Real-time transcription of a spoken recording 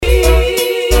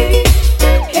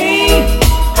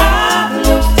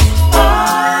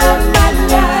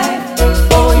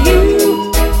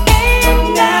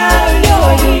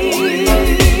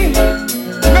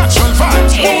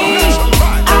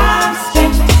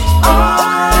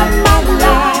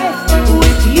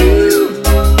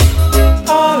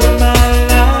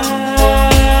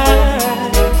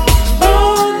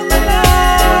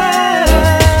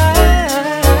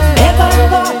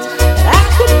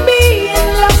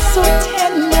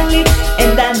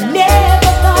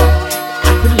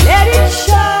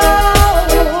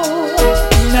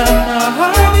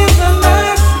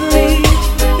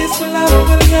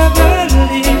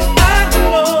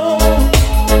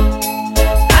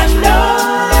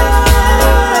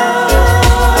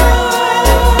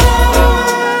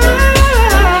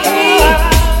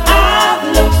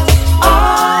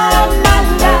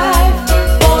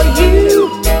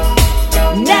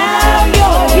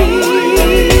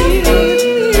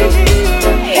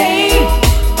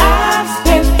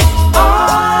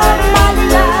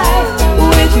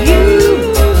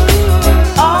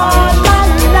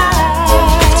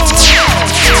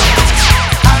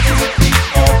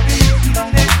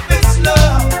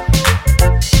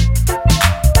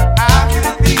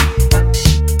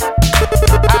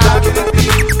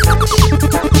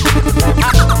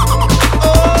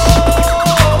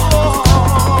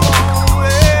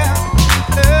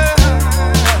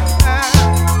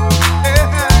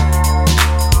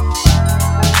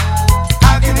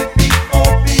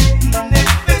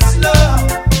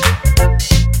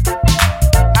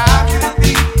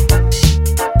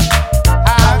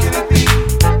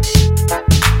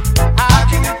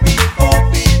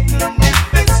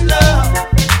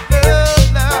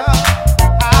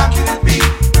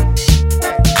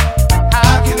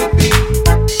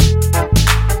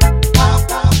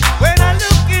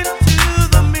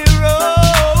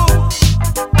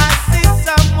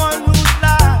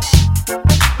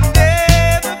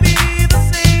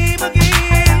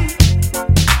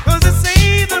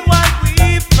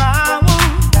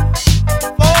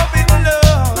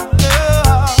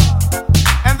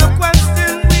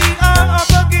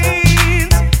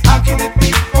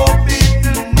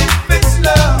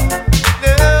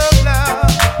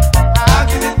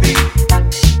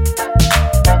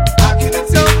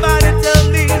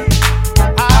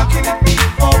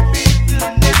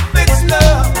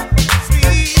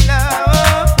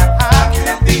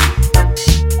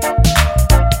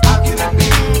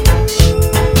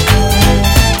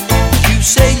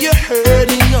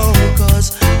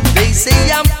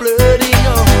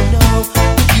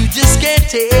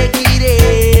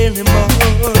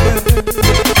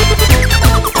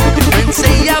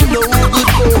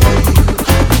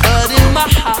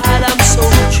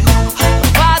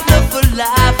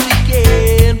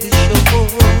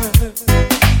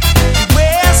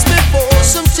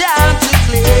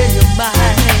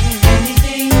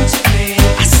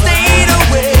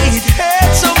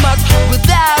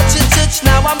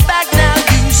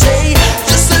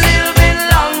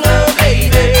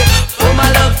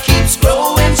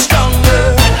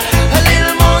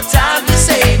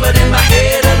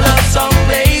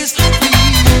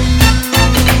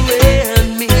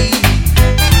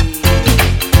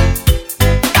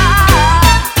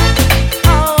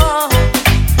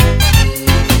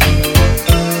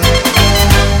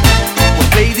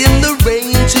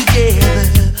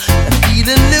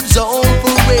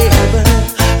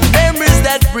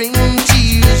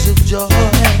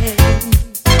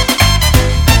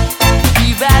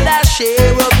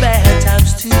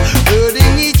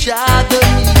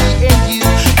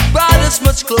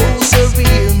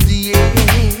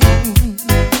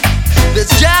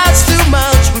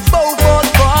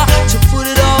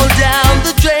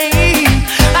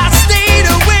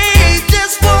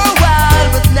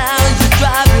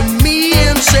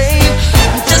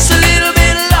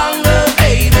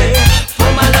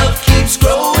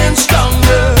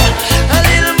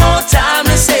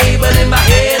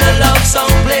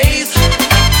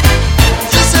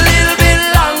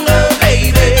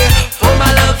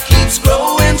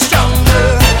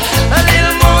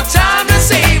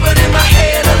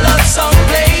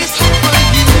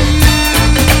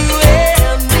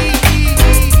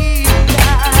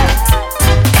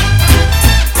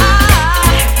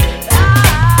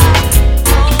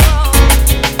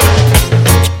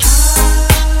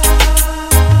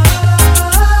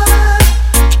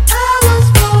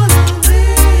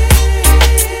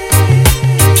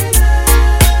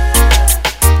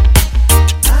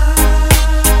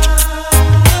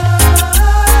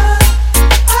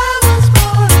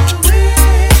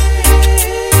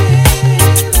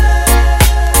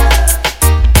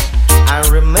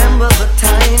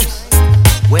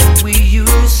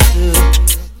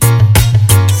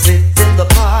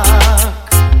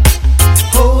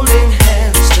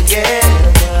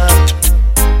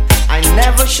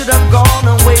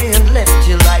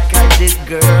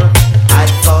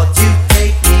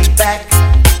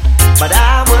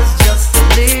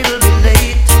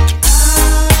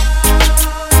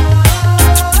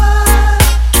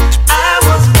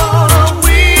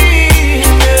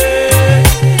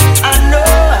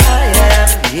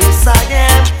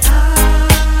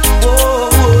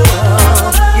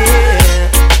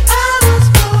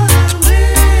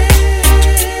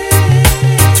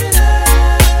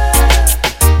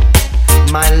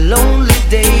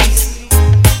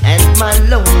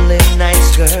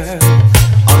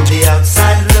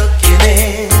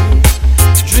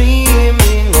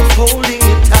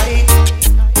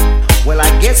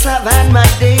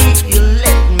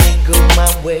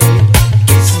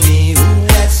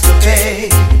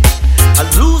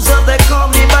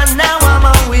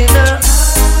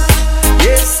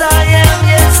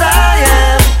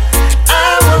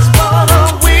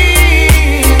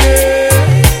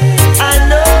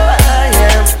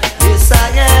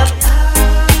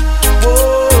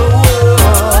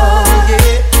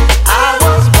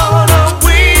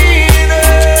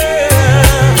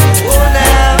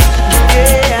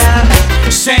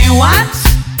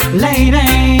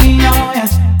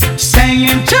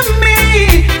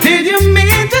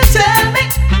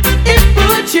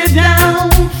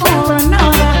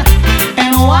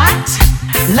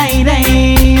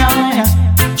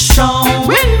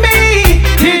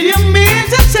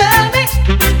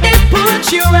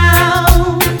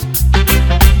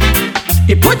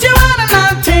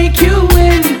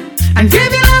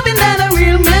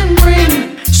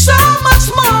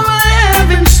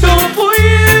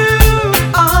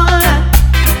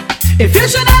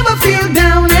ever feel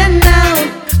down and out,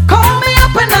 call me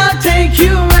up and I'll take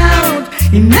you out.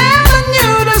 You never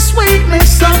knew the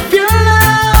sweetness of your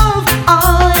love.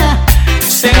 Oh yeah.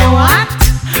 Say what,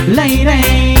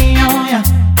 lady? Oh yeah.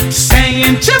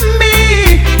 Saying to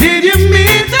me, did you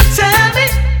mean to tell me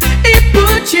he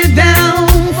put you down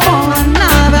for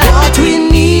another? What we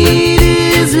need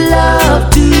is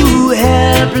love to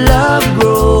help love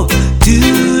grow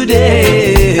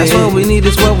today. That's what we need,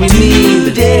 is what we need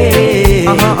today.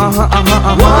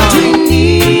 What we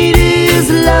need is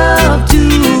love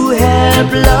to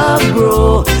help love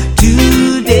grow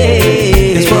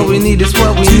today. That's what we need, is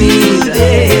what we need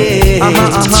today.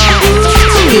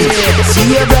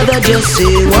 See your brother, just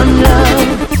say one love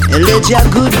and let your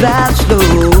good vibes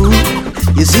flow.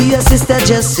 You see your sister,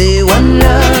 just say one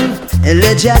love and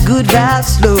let your good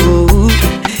vibes flow.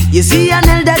 You see an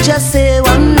elder, just say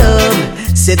one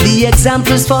love, set the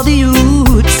examples for the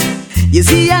youths. You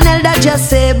see an elder, just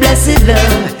say blessed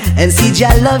love and see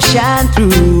your love shine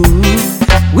through.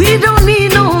 We don't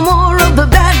need no more of the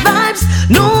bad vibes,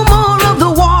 no more of the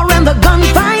war and the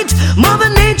gunfight. Mother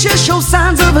Nature shows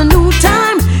signs of a new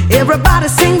time. Everybody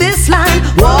sing this line.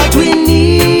 What we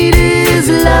need is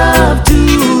love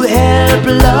to help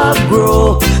love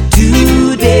grow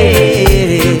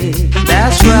today.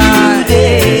 That's right.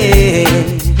 Today.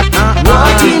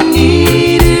 What we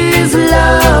need is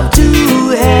love to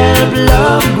help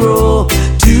love grow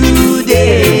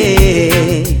today.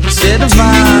 Set the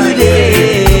vibe.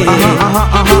 Today.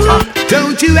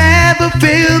 Don't you ever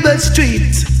feel the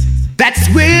streets? That's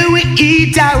where we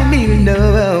eat our meal.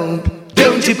 No,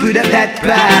 don't you put up that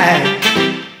pride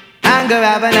and go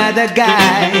have another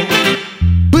guy.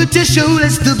 Put your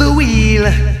shoulders to the wheel.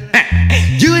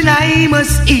 You and I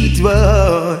must eat,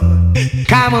 boy.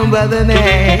 Come on, brother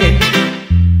man.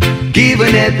 Give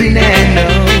an helping hand, no.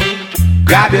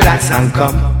 Grab your lads and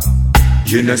come.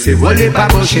 You know, say, Wole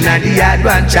Babush in the yard,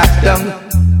 one chop down.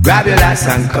 Grab your lads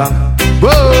and come.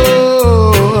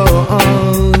 Whoa,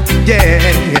 yeah.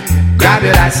 Grab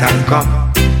your lads and come.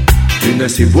 You know,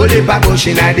 see, Wole Babush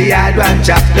in the yard, one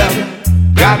chop down.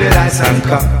 Grab your lads and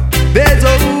come. There's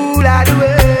a rule out the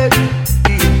way.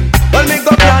 Well, me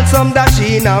go plant some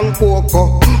dasheen and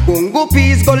cocoa, bungo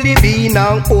peas, gully bean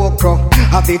and okra.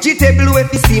 A vegetable we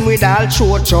fi steam with all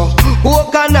chocho,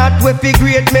 coconut we fi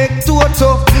grate make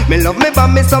toto. Me love me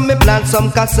bammy so me plant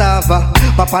some cassava.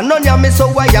 Papa none ya me so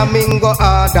why ya mingo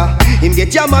harder. Him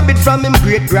get yam a bit from him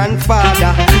great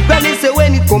grandfather. Granny say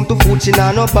when it come to food she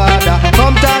nah no bother.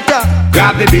 Come tata,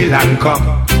 grab the bill and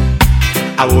come.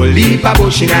 I will leave a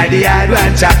bush in the yard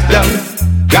and chop down.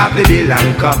 Grab the bill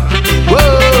and come.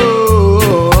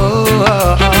 Whoa,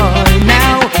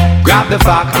 now grab the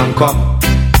fork and come.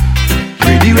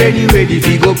 Ready, ready, ready, if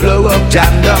you go blow up,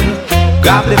 jam down.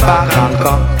 Grab the fork and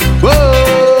come.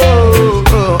 Whoa,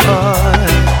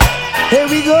 here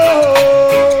we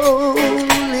go,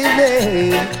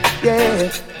 living, yeah.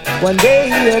 One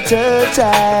day at a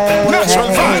time.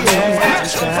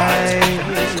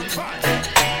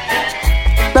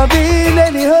 Not in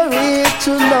any hurry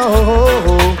to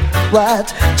know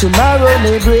what tomorrow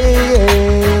may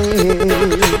bring.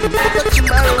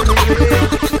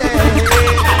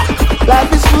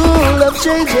 Life is full of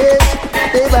changes,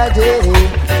 day by day,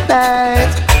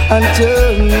 night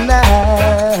until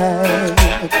night,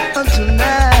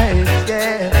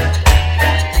 yeah.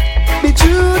 Be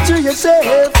true to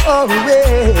yourself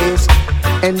always,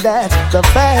 and that's the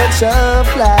facts of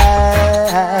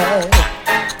life.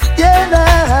 Yeah,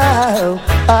 now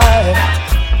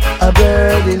a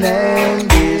bird in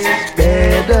hand is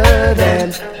better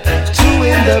than two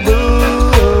in the bush.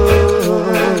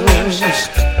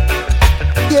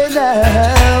 Yeah,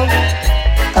 now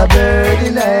a bird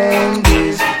in hand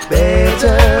is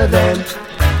better than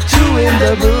two in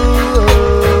the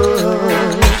bush.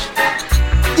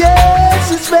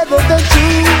 Yes, it's better than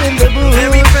two in the bush.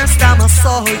 Very first time I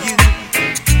saw you,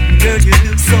 girl, you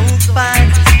look so fine.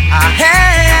 I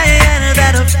had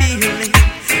that feeling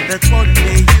that one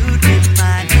day you'd be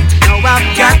mine. Now I've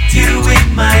got you in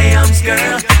my arms,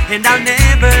 girl, and I'll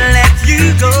never let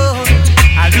you go.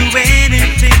 I'll do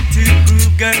anything to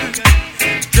prove, girl,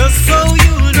 just so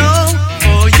you know,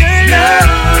 for your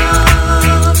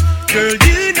love, girl,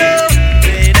 you know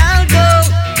that I'll go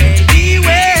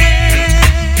anywhere.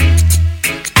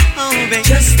 Oh, baby,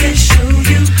 just to show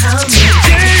you how much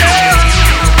your love,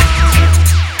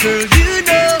 girl, you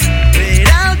know.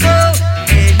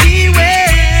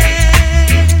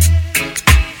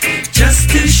 Just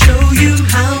to show you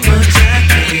how much I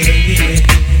care.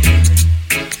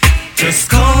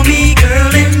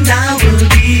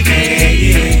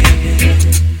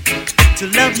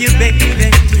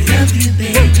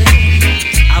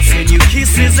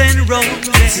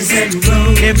 roses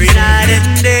every night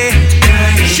and day.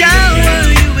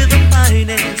 Shower you with the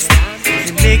finest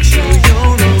and make sure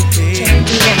you're okay.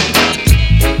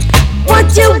 What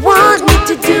you want me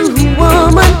to do,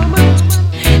 woman?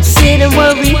 Sit and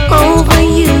worry over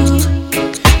you.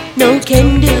 No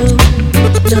can do,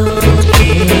 no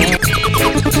can.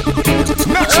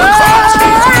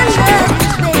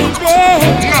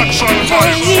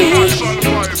 Baby,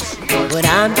 but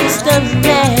I'm just a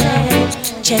man.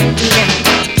 Check it out.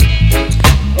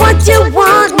 What you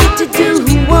want me to do,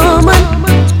 woman?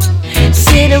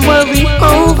 Sit and worry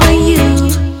over you.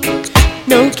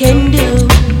 No can do,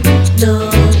 no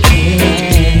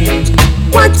can.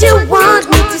 What you want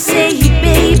me to say,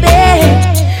 baby?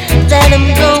 That I'm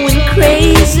going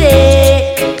crazy.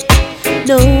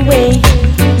 No way,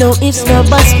 no ifs, no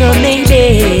buts, no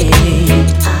maybe.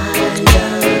 I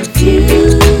love you.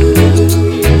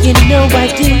 You know I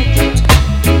do.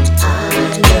 I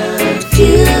love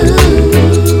you.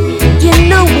 You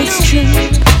know it's true.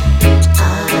 I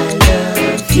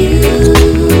love you.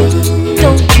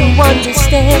 Don't you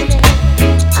understand?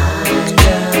 I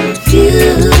love you.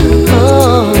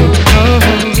 Oh, oh.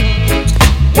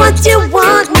 What you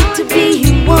want me to be,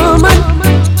 woman?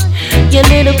 Your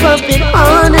little puppet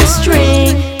on a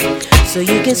string, so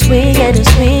you can swing and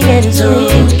swing and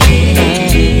swing.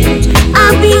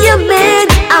 I'll be your man,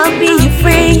 I'll be your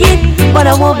friend, but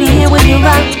I won't be here when you're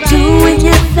out doing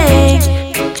your thing.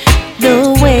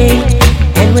 No way,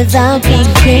 and without being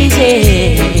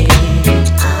crazy.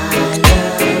 I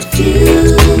love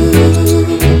you,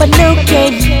 but no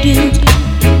can you do.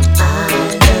 I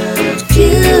love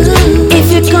you, if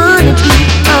you're gonna be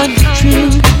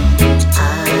untrue. I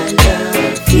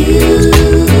love you,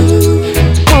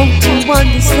 won't you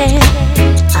understand?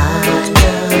 I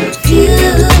love you,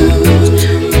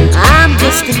 I'm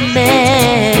just a man.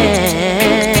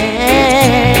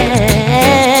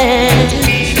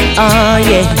 Oh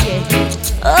yeah.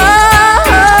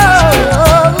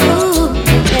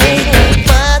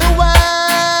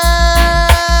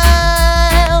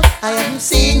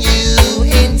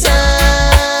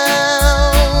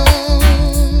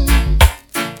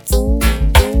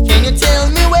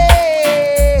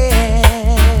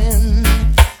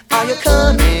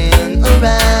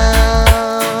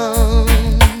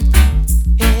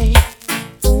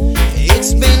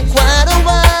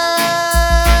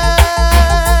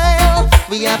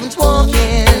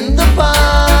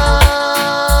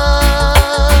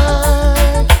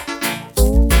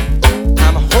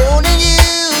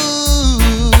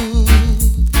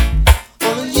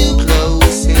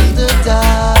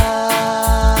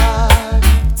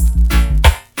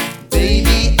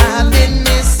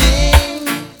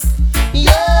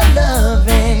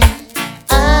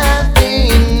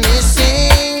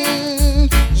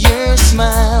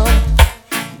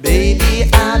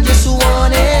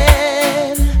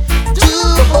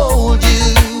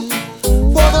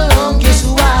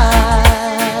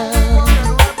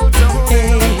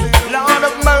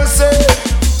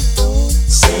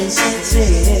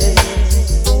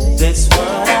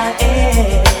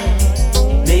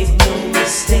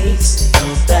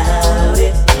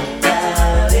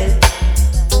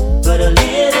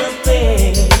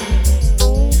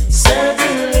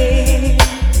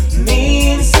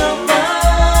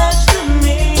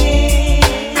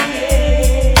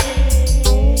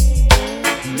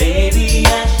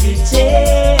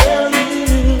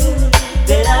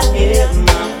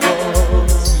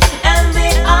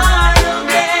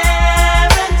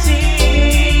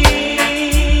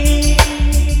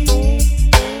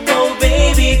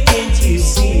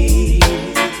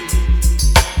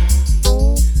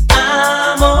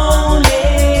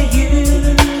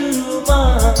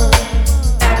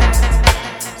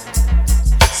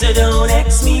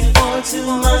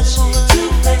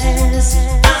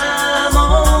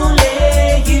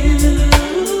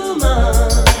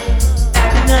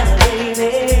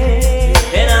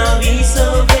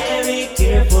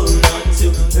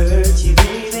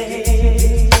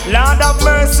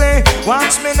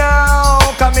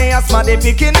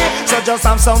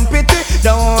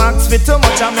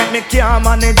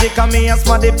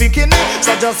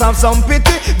 Just have some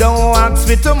pity. Don't ask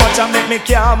me too much and make me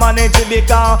can't manage it,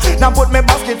 because now put me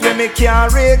basket where me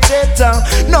can't reach it.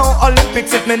 No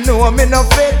Olympics if me know me no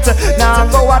fit. Now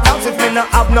go a dance if me no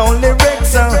have no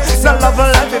lyrics. No love a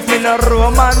life if me no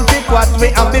romantic. What we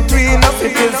have between us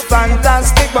it is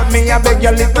fantastic, but me I beg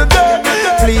you little girl,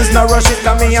 please no rush it,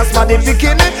 cause me a smarty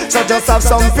bikini. So just have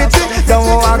some pity.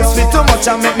 Don't ask me too much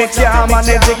and make me can't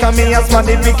manage it, cause me a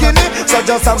smarty bikini. So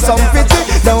just have some pity.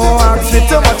 Don't ask me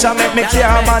too much and make me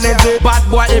can't manage it. Bad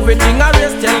boy, everything I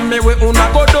raise, tell me we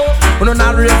una go do. We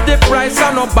don't raise the price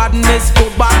and no badness to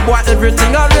bad boy.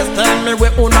 Everything I raise, tell me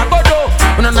where una go do.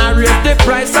 We don't raise the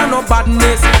price and no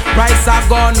badness. Price a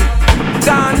gun,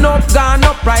 gone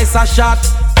up, price a shot.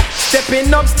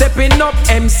 Stepping up,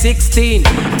 M16.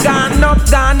 Gone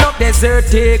up,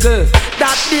 Desert Eagle.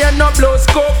 That day no blow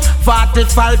scope,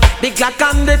 45. The Glock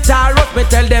and the Taurus. Me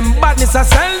tell them badness I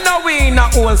sell, no we in a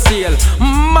wholesale.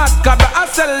 Mad Cabra I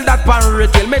sell that pan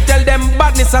retail. Me tell them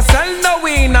badness I sell, no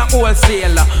we in a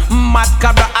wholesale. Mad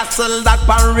Cabra I sell that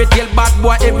pan retail. Bad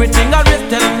boy everything I raise,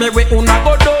 tell me we una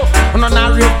go do. Una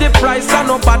raise the price and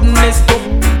no badness too.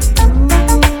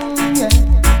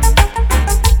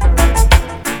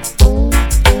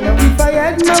 If I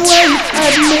had my way,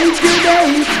 I'd make you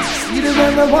day sweeter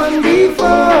than the one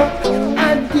before.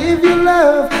 I'd give you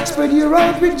love, spread your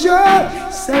arms with joy.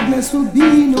 Sadness will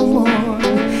be no more.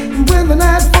 And when the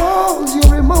night falls,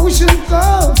 your emotion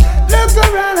calls. Look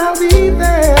around, I'll be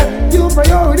there. Your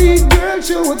priority, girl,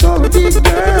 show authority,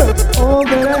 girl. All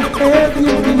that I have,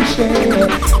 you can share.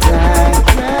 Right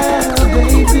now,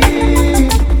 baby.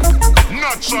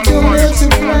 Don't have to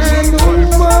cry no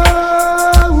more.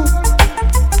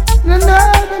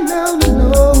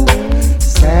 No.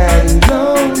 Sad and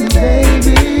lonely,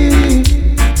 baby.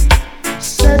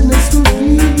 Sadness will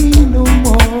be no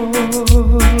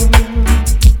more.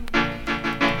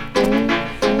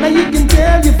 Now you can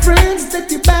tell your friends that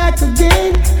you're back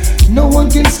again. No one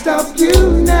can stop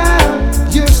you now.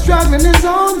 Your struggling is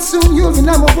on, soon you'll be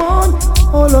number one.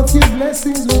 All of your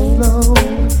blessings will flow.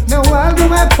 Now I'll do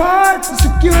my part to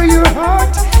secure your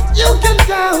heart. You can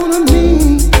count on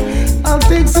me. I'll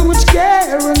take so much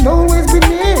care and always be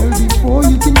near before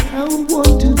you can count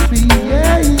 1, 2, 3.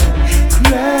 Yeah,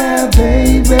 cry,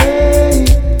 baby.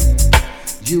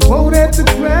 You won't have to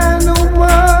cry no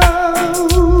more.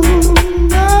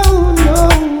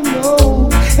 No.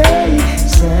 Hey,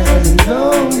 sad and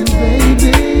lonely,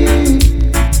 baby.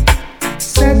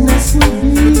 Sadness will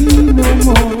be no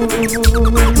more.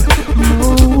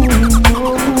 No.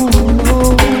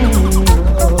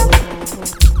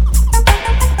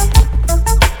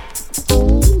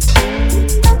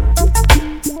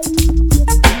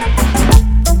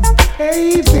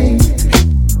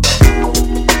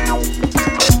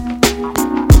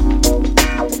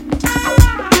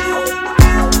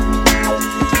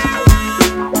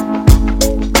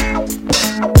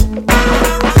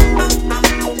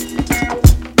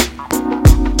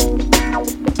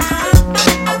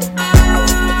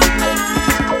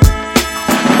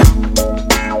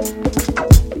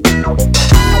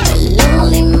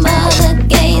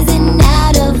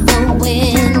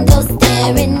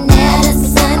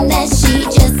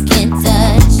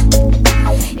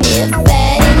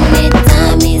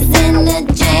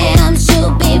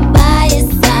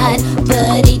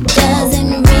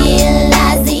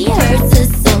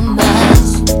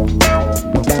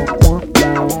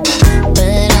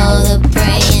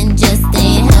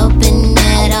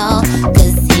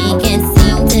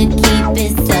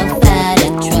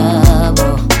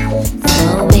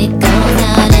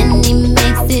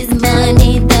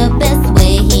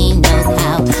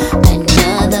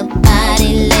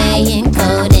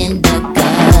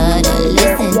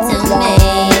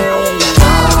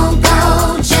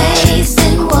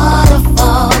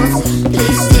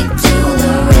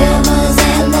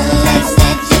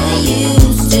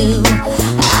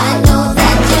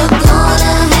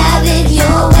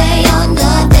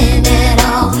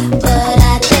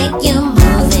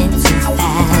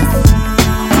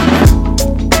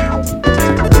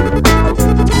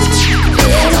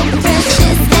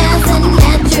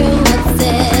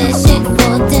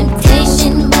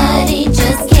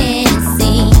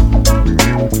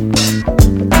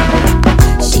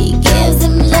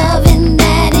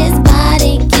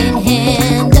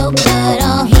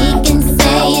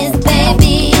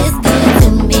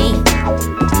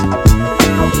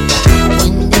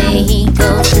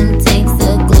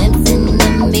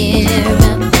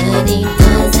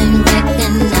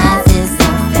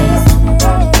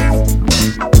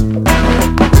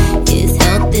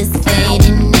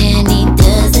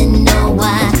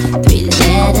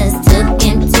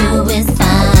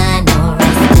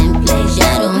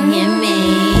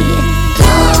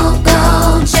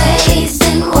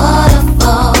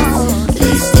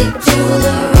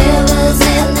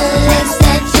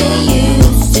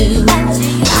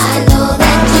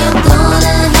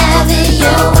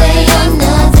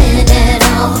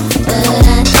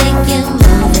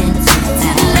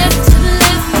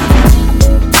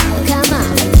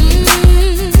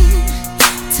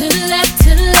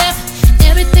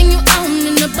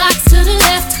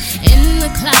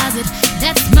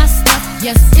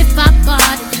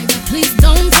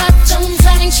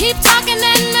 keep talking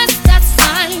and that's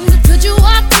fine. But could you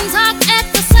walk and talk at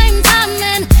the same time?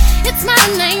 And it's my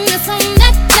name that's on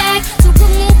that tag. So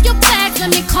remove your bags,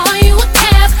 let me call you a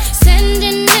cab.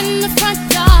 Standing in the front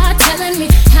yard, telling me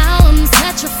how I'm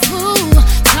such a fool.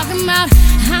 Talking about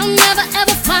I'll never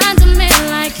ever find a man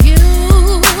like you.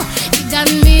 You got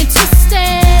me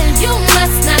twisted. You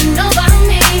must not know about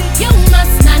me. You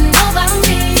must not know about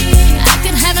me. I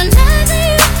could have another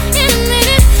you in a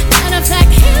minute. Matter of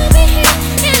fact, he'll be here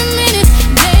in a minute,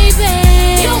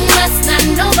 baby. You must not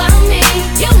know about me.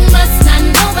 You must not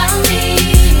know about me.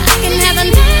 I can have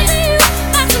another you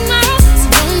by tomorrow. So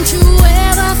don't you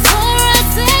ever for a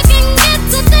second get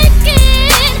to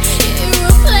thinking you're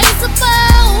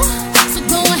irreplaceable. So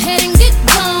go ahead and get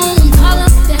gone. Call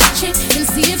up that chick and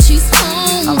see if she's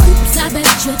home. Oops, I bet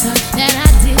you thought that I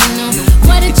didn't know.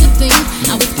 What did you think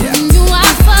I was putting you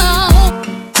out for?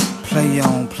 Play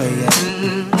on, play that.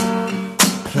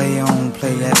 Play on,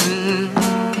 play that.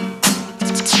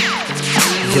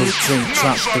 Yo, Drake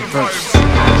drops the verse.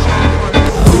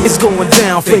 It's going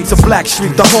down, fade to Black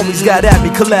Street. The homies got at me,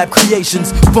 collab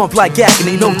creations. Bump like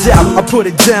agony, no doubt. I put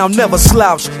it down, never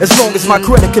slouch. As long as my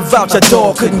credit can vouch, a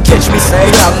dog couldn't catch me, say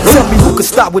out. Tell me who could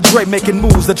stop with Dre making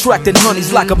moves, attracting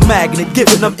honeys like a magnet,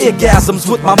 giving them orgasms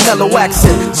with my mellow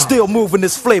accent. Still moving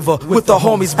this flavor with the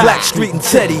homies Black Street and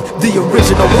Teddy, the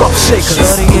original rough shakers.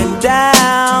 Shorty get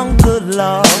down, good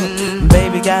lord.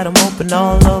 Baby got them open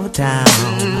all over town.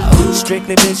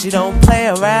 Strictly bitch, you don't play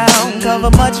around.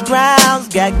 Cover much grounds,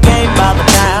 got game by the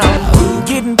pound.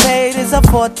 Getting paid is a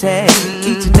forte,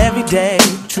 each and every day.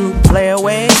 True play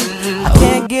away. I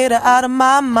can't get her out of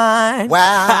my mind.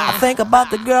 Wow. I think about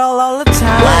the girl all the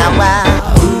time. Wow,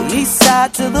 wow. East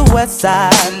side to the west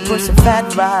side, pushing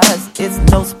fat rides, it's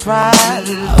no surprise.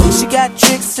 She got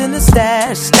tricks in the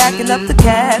stash, stacking up the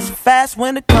cash, fast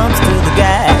when it comes to the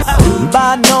gas.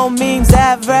 By no means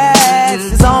average,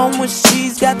 it's on when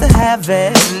she's got to have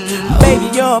it. Baby,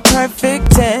 you're a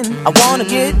perfect 10, I wanna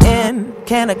get in.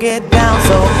 Can I get down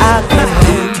so I can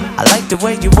win? I like the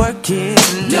way you work it,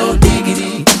 no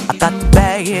diggity. I got to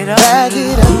bag it up, bag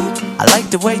it up. I like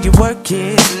the way you work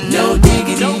it, no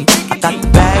diggity. I got to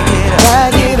bag it up,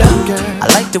 bag it up, girl. I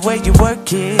like the way you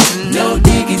work it, no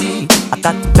diggity. I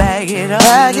got to bag it up,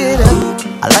 bag it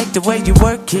up. I like the way you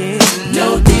work it,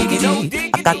 no diggity.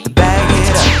 I got to bag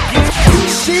it up.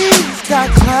 She's got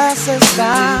class and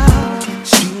style,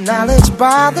 she knowledge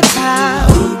by the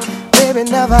pound. Baby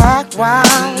never act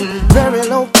wild, very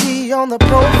low key on the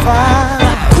profile.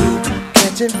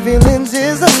 Catching feelings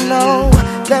is a no,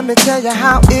 let me tell you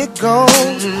how it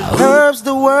goes. Curves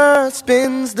the word,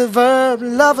 spins the verb,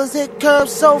 lovers it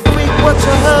curves so freak what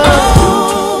you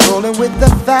heard. Rolling with the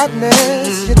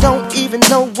fatness, you don't even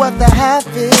know what the half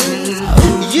is.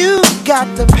 You got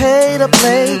to pay to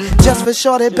play, just for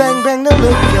shorty bang bang to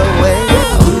look your way.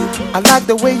 I like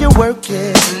the way you work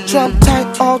it, trump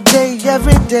tight all day,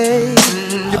 every day.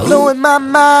 You're blowing my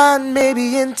mind,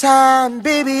 maybe in time,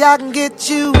 baby I can get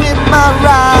you in my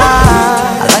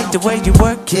ride. I like the way you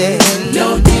work it,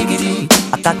 no diggity.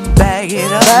 I got to bag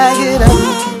it up, bag it up.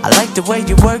 I like the way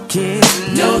you work it,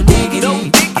 no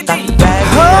diggity. I got to bag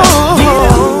it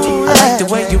up. I like the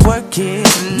way you work it,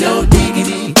 no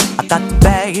diggity. I got to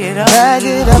bag it up,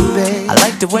 babe. I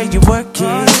like the way you work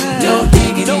it, no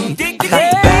diggity. I got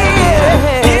to bag it up.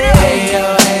 Hey yo,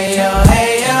 hey yo,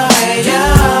 hey yo, hey yo.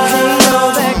 You know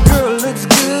that girl looks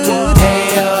good. Hey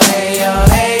yo, hey yo,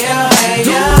 hey yo, hey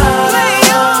yo. Play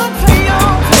on, play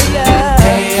on, play on.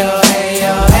 Hey yo, hey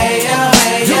yo, hey yo,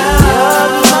 hey yo.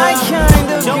 You're my kind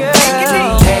of girl.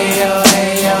 Hey yo,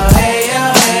 hey yo, hey yo,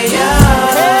 hey yo.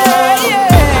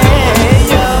 Hey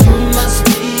yo. You must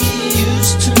be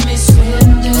used to me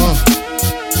spending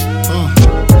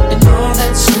and all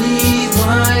that sweet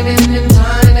whining and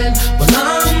dining when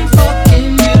I'm fucking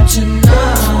you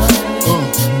tonight.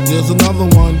 There's another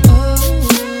one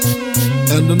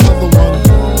and another one.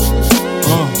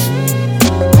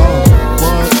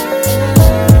 What?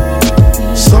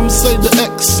 Some say the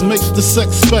X make the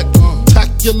sex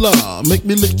spectacular. Make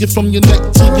me lick you from your neck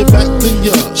to your back to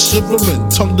your shivering,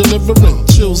 tongue delivering,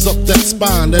 chills up that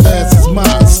spine. That ass is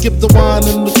mine. Skip the wine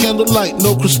and the candlelight,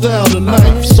 no crystal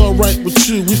tonight. It's alright with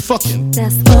you, we fucking.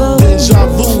 Deja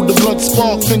vu, the blood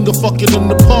spark, finger fucking in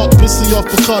the park, pissy off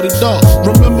Bacardi Dark.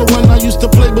 Remember when I used to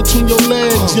play between your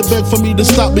legs? You begged for me to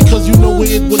stop because you know where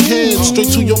it would head.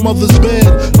 Straight to your mother's bed,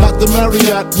 not the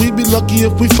Marriott. We'd be lucky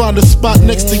if we find a spot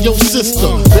next to your sister.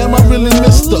 Damn, I really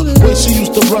missed her. Way she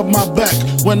used to rub my back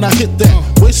when I hit that.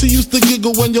 Way she used to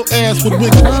giggle when your ass would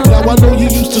wiggle. Now I know you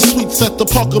used to sweets at the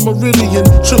Parker Meridian,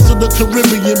 trips to the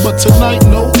Caribbean, but tonight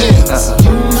no ends.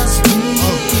 You must be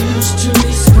used to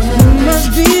me spending. You must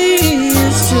be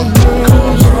used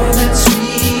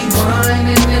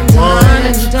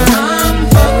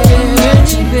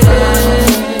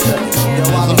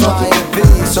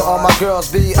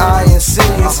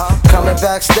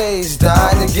backstage,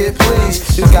 dying to get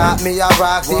pleased. You got me, I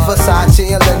rock the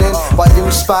Versace and linen, while you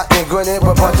spot and grinning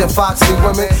with a bunch of foxy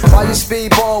women. While you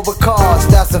speedball with cars,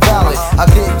 that's the valley. I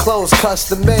get clothes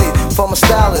custom made from a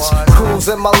stylist. Cruise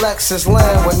in my Lexus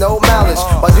land with no malice.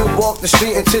 While you walk the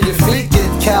street until your feet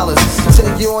get callous.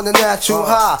 Take you on the natural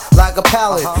high like a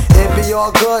pallet. It be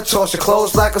all good, toss your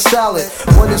clothes like a salad.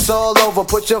 When it's all over,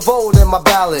 put your vote in my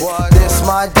ballot. This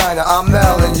my diner, I'm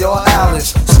Mel and you're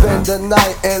Alice. Spend the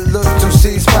night and look to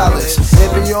C's Palace.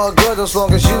 It be all good as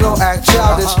long as you don't act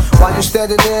childish. While you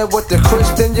standing there with the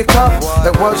crisp in your cup,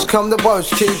 the worst come to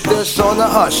worst, keep this on the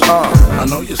hush. I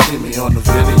know you see me on the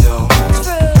video.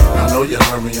 I know you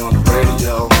heard me on the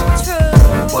radio.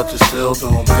 But you still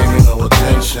don't pay me no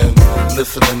attention.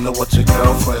 Listening to what your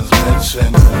girlfriends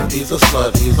mention. He's a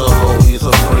slut, he's a hoe, he's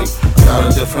a freak.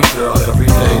 Got a different girl every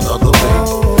day of the week.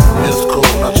 It's cool,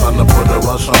 not trying to put a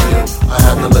rush on you. I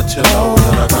had to let you know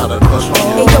that I got a crush on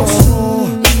you.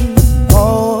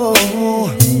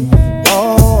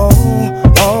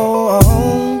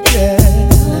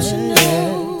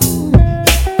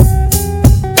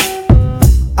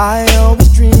 I always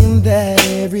dreamed that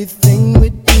everything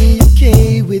would be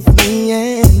okay with me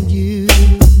and you,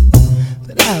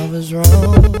 but I was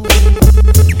wrong.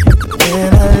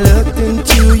 When I looked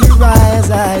into your eyes,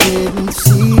 I didn't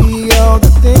see all the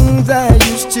things I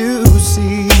used to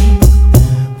see.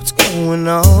 What's going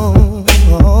on?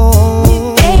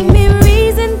 You gave me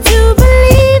reason to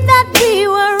believe that we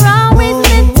were always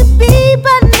meant to be,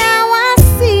 but now I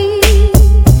see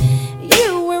you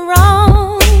were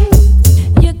wrong.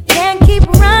 You can't keep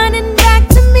running back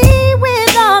to me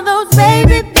with all those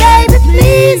baby, baby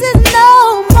pleases no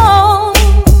more.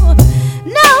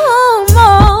 No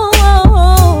more.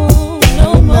 No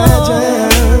more.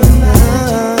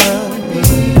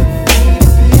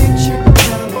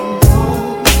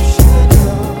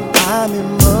 I'm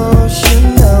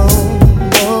emotional.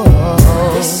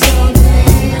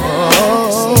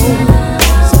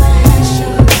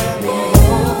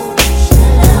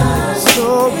 So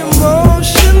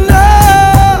emotional.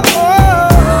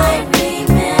 I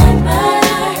remember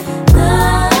the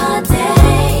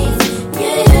days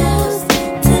you used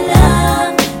to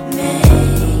love me.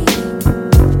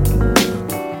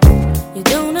 You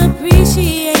don't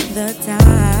appreciate the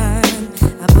time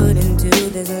I put into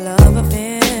this love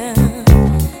affair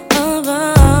of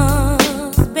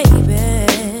us, baby.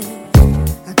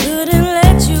 I couldn't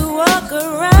let you walk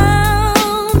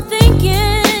around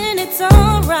thinking it's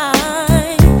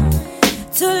alright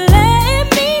to let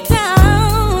me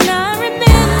down. I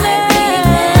remember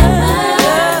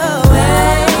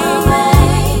the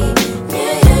way you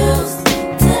used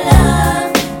to love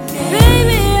me.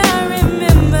 baby, I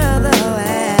remember the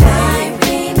way. I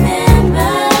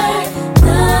remember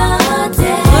the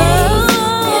days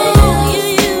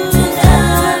you used to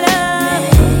love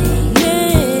me.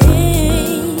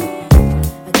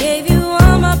 I gave you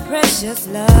all my precious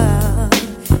love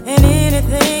and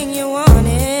anything you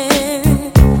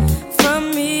wanted from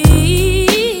me.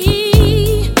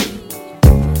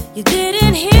 You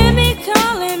didn't hear me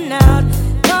calling out,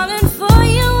 calling for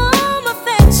your warm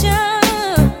affection.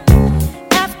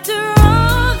 After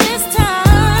all this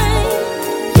time,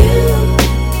 You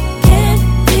can't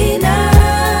deny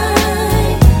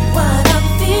what I'm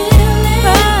feeling.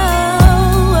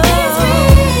 It's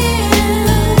real,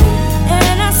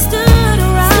 and I stood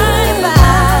right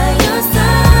by your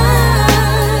side.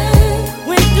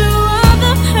 went through all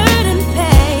the hurt and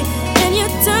pain, and you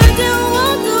turned and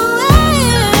walked away.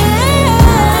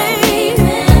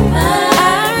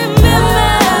 I remember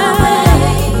you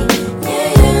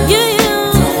used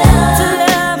to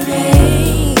love me,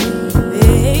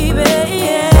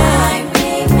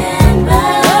 baby. I remember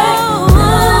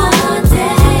the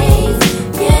days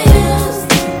you used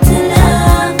to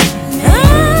love me.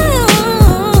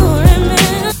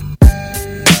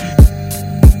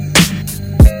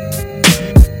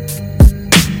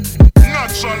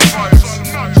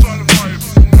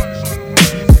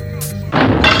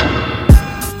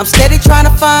 I'm steady trying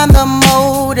to find the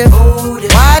motive.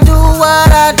 Why do what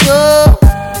I do?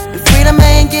 And freedom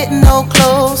ain't getting no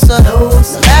closer. No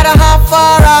matter how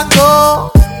far I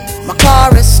go, my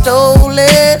car is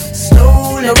stolen.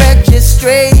 No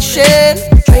registration.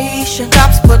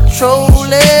 Cops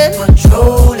patrolling.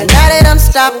 And now they done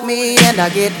stop me and I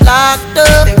get locked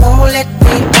up. They won't let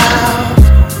me out.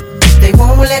 They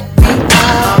won't let me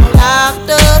out. Locked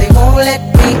up. They won't let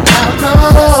me out.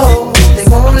 No. They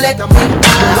won't let me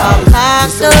out.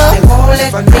 Locked up. They won't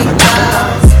let me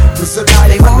out.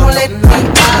 They won't let me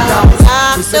out.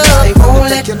 Locked up. They won't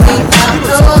let me out.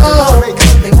 No.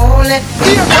 They won't let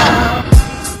me out.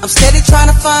 I'm steady trying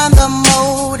to find the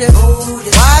motive.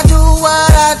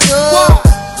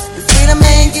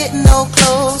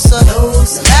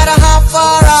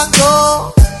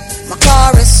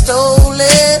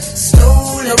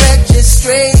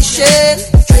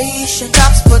 penetration.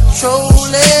 Cops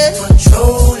patrolling.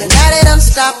 Now they done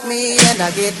stop me and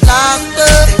I get locked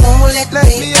up. They won't let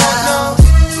me out.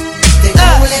 They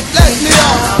won't let me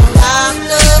out.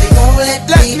 Locked up. They won't let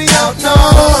me out. No.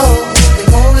 They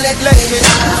won't let me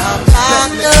out.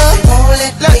 Locked up. They won't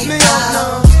let me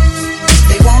out.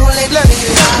 They won't let me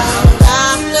out.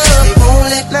 Locked up. They won't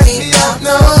let me out.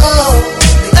 No.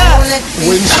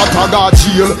 When Shataga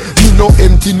jail, me no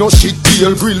empty, no shit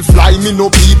deal. Grill fly, me no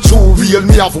beat too real.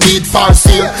 Me have weed for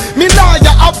sale. Me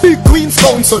lawyer a big Queen's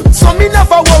Council, so me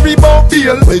never worry about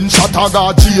bail. When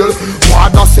Shataga jail,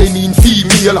 water send in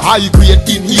female, high grade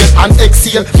inhale and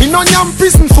exhale. Me no yam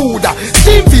prison food,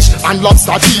 steam fish and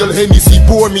lobster tail. Hennessy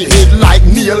bore me head like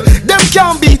nail. Them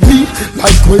can't beat me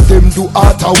like when them do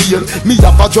art a wheel. Me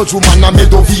have a judge woman a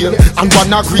Meadowvale and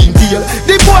one a Green Deal.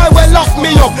 The boy will lock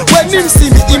me up when him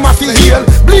see me, him a feel heal.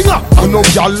 Bling up, I know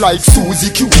y'all like Susie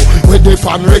Q, where they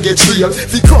pan reggae trail.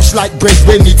 They crush like bread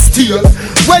when it's steel.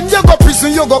 When you go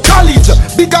prison, you go college.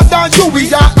 Bigger than you,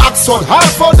 we are Oxford,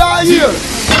 Hartford, I hear.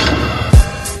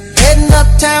 Heading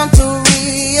uptown to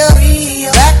Rio,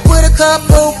 back with a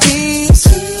couple peeps.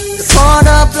 The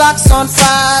corner block's on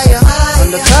fire,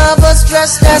 undercovers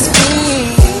dressed as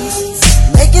queens.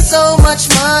 Making so much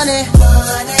money,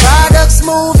 products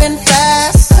moving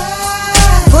fast.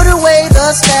 Put away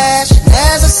the stash,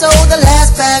 as I sold the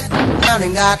last pack. Down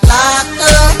and got locked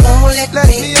up, won't let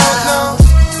me out.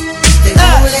 They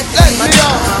won't let me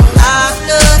out. Locked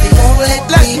up, they won't let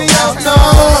me out. No,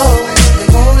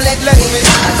 they won't let me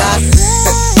out.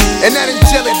 And that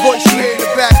angelic voice you hear in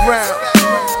the background,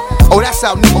 oh, that's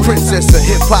our new princess of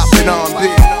hip hop and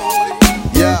R&B.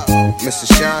 Yeah, Mr.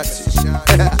 Shanti.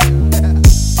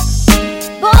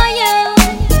 Boy, you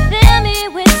fill me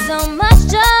with so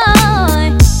much joy.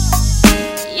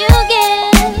 You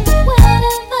get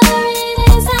whatever it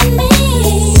is I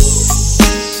need.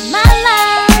 My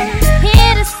love,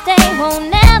 here to stay, won't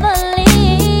never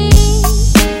leave.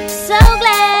 So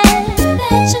glad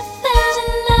that you fell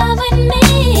in love with me.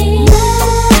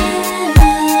 My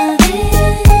love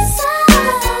is so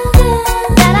good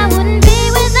that I wouldn't be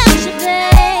without you,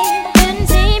 babe. Couldn't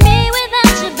see me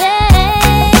without you, babe.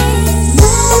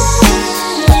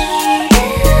 My love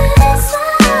is so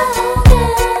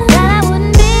good that I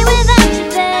wouldn't be without you,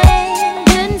 babe.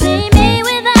 Couldn't see me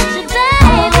without you,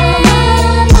 baby.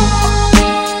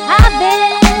 I've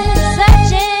been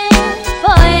searching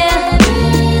for you.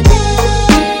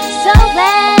 So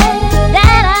glad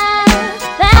that I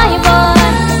found you, boy.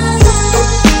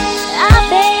 I've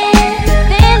been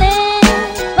feeling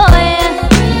for you.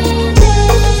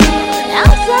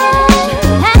 I'm so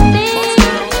happy,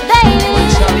 baby.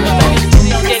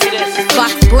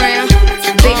 Fox Brown,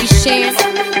 Baby Shan,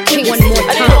 King one more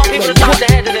time.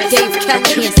 Dave Kelly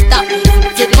can't stop me.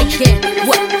 Did it again.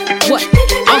 What?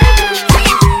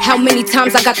 How many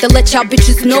times I got to let y'all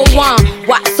bitches know I'm?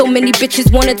 Why so many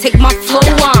bitches wanna take my flow?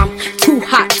 I'm too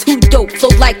hot, too dope, flow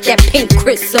like that pink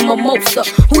Chris and mimosa.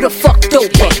 Who the fuck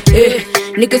dope?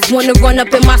 Niggas wanna run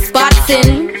up in my spots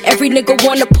and every nigga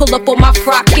wanna pull up on my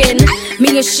frockin'.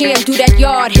 Me and Sham do that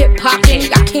yard hip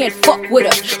hopping. I can't fuck with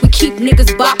us, we keep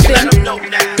niggas bopping.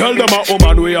 Tell them a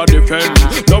woman we are defend.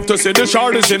 Love to see the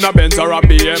shorties in a Benz or a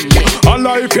BM.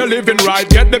 Allah if you're living right,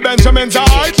 get the Benjamins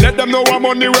alright. Let them know I'm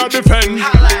money we are defend.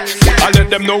 I let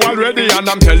them know already and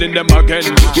I'm telling them again.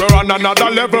 We're on another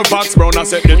level, Fox Brown I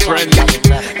set the trend.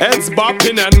 Heads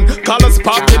bopping and colors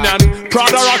popping and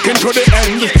Prada rocking to the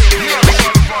end.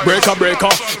 Breaker,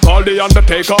 call the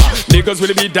Undertaker. Niggas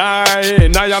will be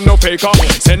dying, I am no faker.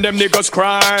 Send them niggas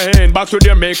crying back to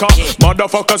their maker.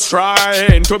 Motherfuckers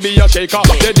trying to be a shaker.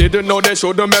 They didn't know they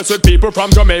shouldn't mess with people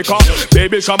from Jamaica.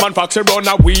 Baby Shaman Foxy Brown,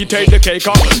 now we take the cake.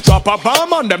 Drop a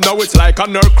bomb on them, now it's like a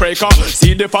nerve cracker.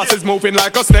 See the fastest moving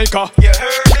like a snake. Oh,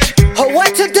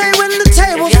 what today when the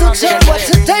tables will turn? What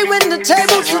today when the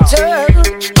tables will turn?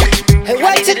 Hey,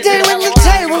 what today when the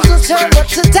tables will turn? What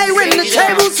today when the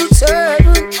tables will turn?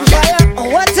 Oh,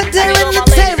 what today when the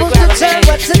tables will turn?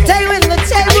 What today when the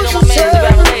tables will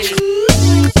turn?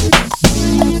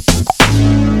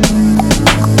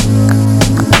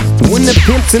 When the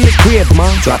pimp's in the crib, ma,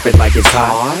 drop it like it's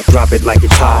hot. Drop it like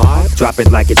it's hot. Drop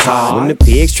it like it's hot. When the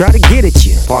pigs try to get at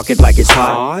you, park it like it's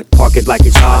hot. Park it like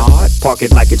it's hot. Park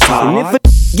it like it's hot. And if a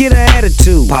get an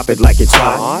attitude, pop it like it's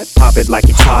hot. Pop it like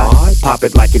it's hot. Pop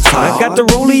it like it's hot. I got the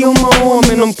rollie on my arm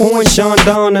and I'm pouring Sean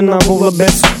down and I'm all the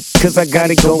best cause I got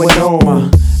it going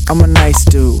on. I'm a nice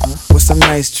dude with some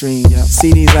nice dreams.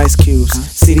 See these ice cubes,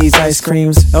 see these ice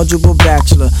creams. Eligible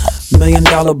bachelor, $1 million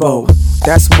bow.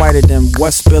 that's whiter than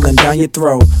what's spilling down your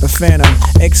throat. The phantom,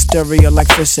 exterior like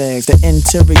fish eggs, the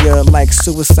interior like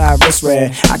suicide wrist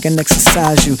red. I can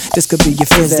exercise you, this could be your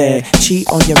phys ed. Cheat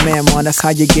on your man, man, that's how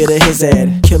you get a his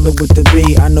ed. Killer with the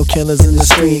B, I know killers in the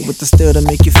street with the steel to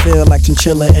make you feel like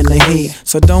chinchilla in the heat.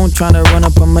 So don't tryna run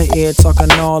up on my ear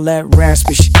talking all that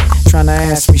raspy shit, tryna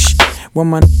ask me shit. When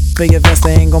my big vest,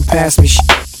 they ain't gon' pass me shit.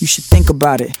 You should think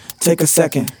about it, take a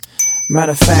second.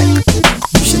 Matter of fact,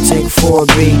 you should take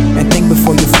 4B and think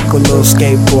before you fuck a little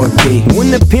skateboard B.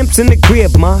 When the pimp's in the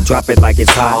crib, ma, drop it like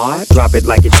it's hot. Drop it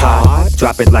like it's hot.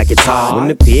 Drop it like it's hot. When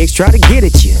the pigs try to get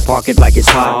at you, park it like it's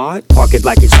hot. Park it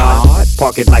like it's hot.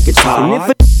 Park it like it's hot. And if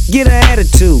a get an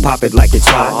attitude, pop it like it's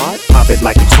hot. Pop it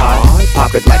like it's hot.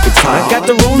 Pop it like it's hot. I got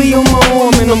the rollie on my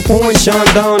arm and I'm pouring Sean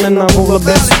down and I'm all the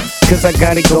best cause I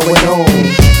got it going on.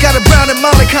 Got a Brown and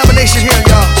Molly combination here,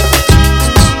 y'all.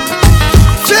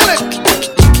 Feel it.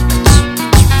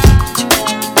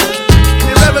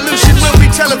 The revolution will be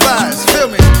televised. Feel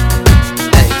me?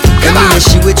 Hey, come on.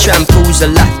 She would shampoos a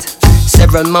lot.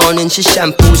 Several mornings she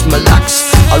shampoos my locks.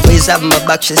 Always have my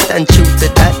back, she stand true to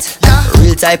that.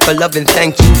 Real type of loving,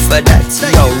 thank you for that.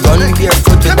 Yo, run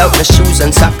barefoot without no shoes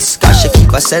and socks. Cause she keep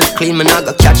herself clean, man, I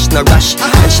got catch no rush.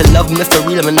 And she love me for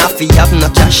real, man, I feel have no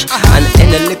cash. And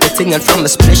any little thing and from a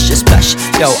splish, she splash.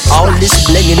 Yo, all this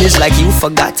blinging is like you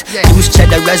forgot. Use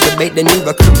cheddar as the bait, then you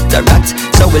recruit the rat.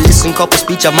 So we listen couple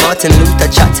speech of Martin Luther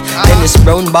chat. Dennis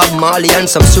Brown, Bob Marley and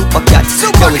some super cat.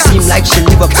 Yo, it seem like she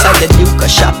live upside the Duke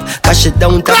shop. Cause she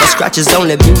don't have a scratch, it's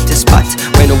only beauty spot.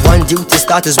 When one duty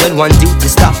start is when one duty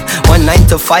stop. 1 9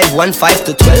 to 5, 1 5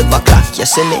 to 12 o'clock. You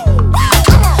see me?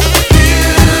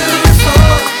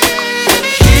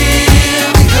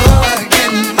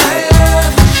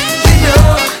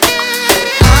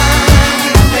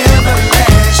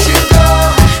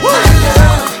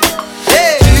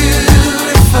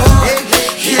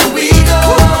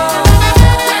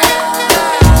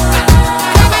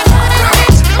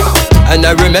 And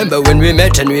I remember when we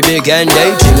met and we began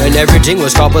dating, and everything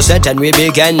was composite and we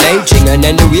began mating. And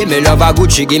then the way me love her good,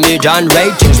 she give me John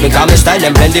ratings. Because my style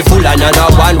and plentiful and I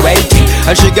know one waiting.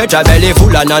 And she get her belly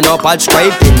full and I know part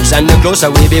scrapings. And the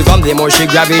closer we become, the more she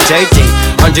gravitating.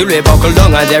 Until we buckle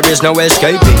down and there is no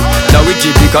escaping. Now we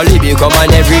typically become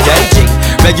an everyday thing.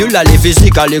 Regularly,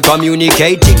 physically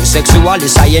communicating.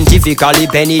 Sexually, scientifically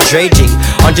penetrating.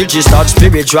 Until she starts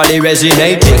spiritually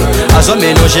resonating. As I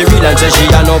me know she real and say she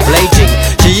a no plating.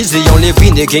 She is the only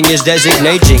queen the king is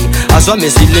designating. As I me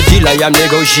see the deal I am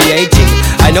negotiating.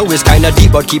 I know it's kinda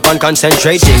deep but keep on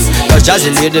concentrating. Cause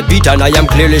Jazzy lay the beat and I am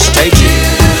clearly stating.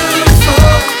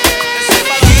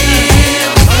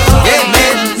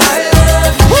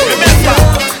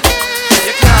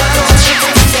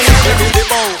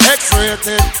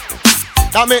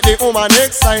 That make the woman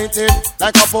excited.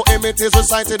 Like a poem it is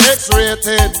recited,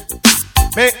 X-rated.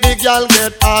 Make the girl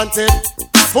get haunted.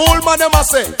 Fool man them a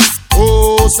say,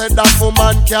 oh, said that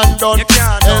woman can done.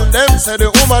 Tell them say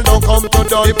the woman don't come to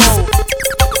done.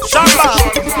 Shamba,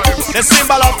 the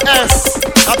symbol of S.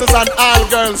 That is an all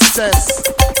girls chest.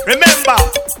 Remember,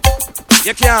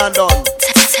 you can't done.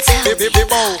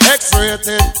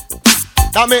 X-rated.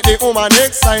 That make the woman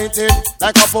excited.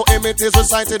 Like a poem it is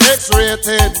recited,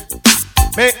 X-rated.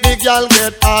 Make the girl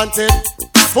get haunted.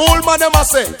 Fool man them a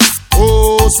say,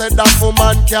 oh, said that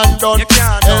woman can done.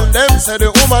 Tell them say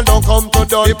the woman don't come to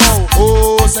done.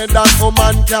 Oh, said that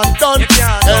woman can done.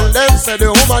 Tell them say the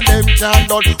woman them can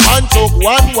done. One choke,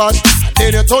 one wash,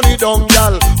 then you turn it down,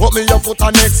 gal. Put me your foot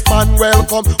and next man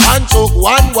welcome. One choke,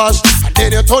 one wash,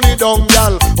 then you turn it down,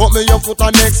 gal. Put me your foot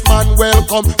and next man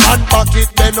welcome. Man back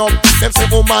it then up. Them say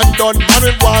woman done. Man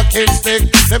with walking stick.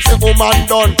 Them say woman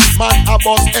done. Man a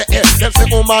bus Them say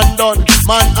woman done.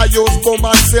 Man a use boom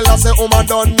and still I say woman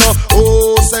done. No.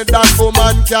 Oh, said that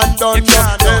woman can done.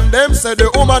 No. Then them say the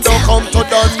woman don't come to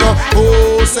done. No.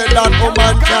 Oh, said that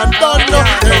woman can done. No.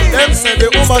 Then them say the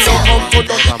woman don't come to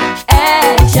done.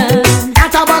 Action.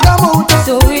 That a bag of mood.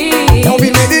 So we. Now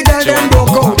we made the girl them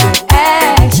broke out.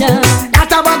 Action. That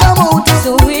a bag of mood.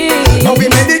 So we. Now we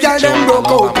made the girl them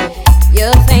broke out. You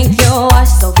think you are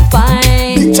so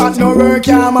fine. Big chat no work,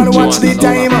 yeah man, watch the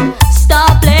time.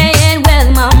 Stop playing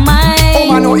with my mind.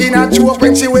 Oh man, no in a joke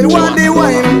when she will want the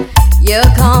wine. You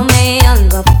call me on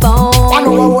the phone. I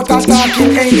know what a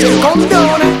talking angel come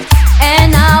down.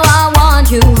 And now I want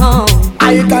you home.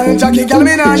 I tell Jackie, girl,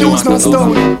 me nah use no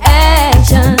stone.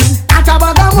 Action. At a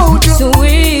bag of mood.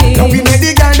 Sweet. Now we made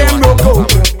the girl them broke out.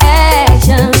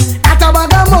 Action. At a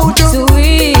bag of mood.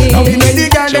 Sweet. Now we made the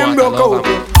girl them broke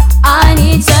out. I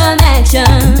need some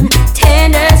action,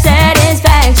 tender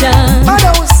satisfaction.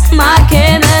 My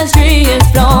chemistry is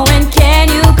flowing. Can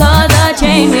you cause a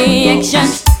chain reaction?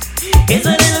 Here's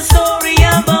a little story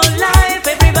about life.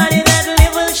 Everybody that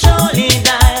live will surely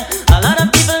die. A lot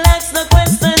of people ask the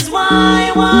questions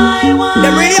why?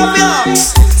 Them really up your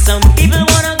ass. Some people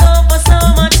wanna go for so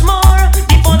much more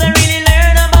before they really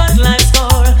learn about life's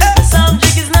core. The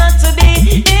subject is not to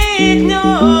be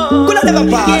ignored. Could I never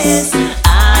pass? Yes,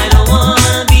 I don't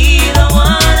wanna be the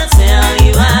one to tell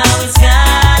you how it's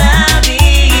gotta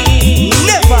be.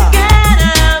 Never.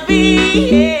 Gotta be.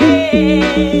 Yeah.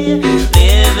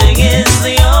 Living is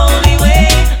the only way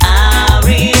I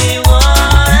really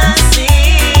wanna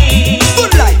see.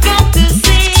 Good life. Got to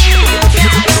see.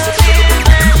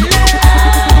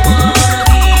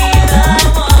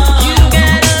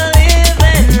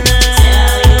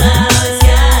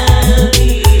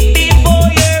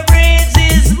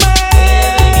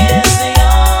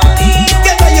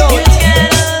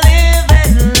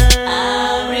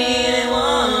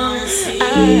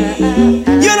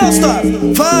 You know stop.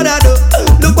 Father,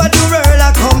 look what the world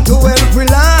I come to help we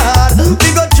lad. We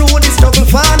go through this struggle,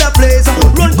 Father place.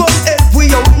 Run come help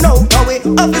we out now. How we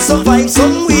have to survive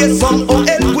some way, somehow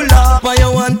help we lad. By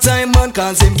your one time man,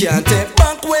 cause him can't take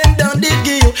back when down did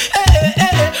give you.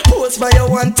 Post by your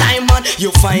one time man,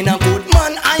 you find a good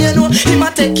man. And you know, him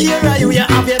a take care of you, you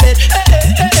have your bed.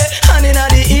 Hand in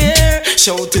the ear,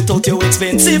 shout it out, you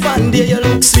expensive and there you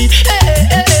look sweet.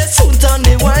 Soon turn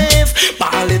the wife,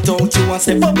 ball it out, you want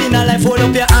step up in a life, hold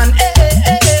up your hand.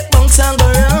 Bounce and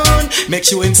go round, make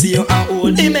sure him see you and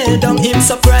hold him head down, him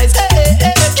surprised.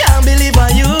 Can't believe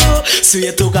on you,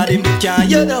 swear to God him can't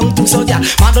you down too. So yeah,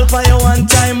 model for your one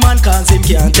time man, cause him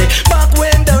can't take back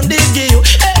when down did give you.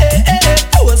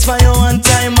 Post for your one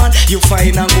time man, you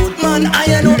find a good man,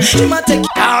 I know him a take.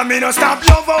 Me no stop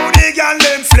love how the girl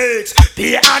them flex.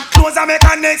 Pay and clothes and make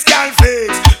a next girl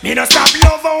flex. Me no stop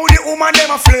love how the woman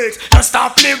them a flex. No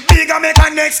stop live big and make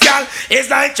a next girl. It's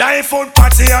like giant food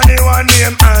party and the one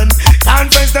name and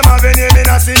conference them have a name in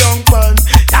a sit down pan.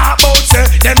 Talk about say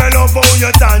them a love how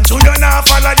you dance. You don't have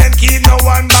follow them keep no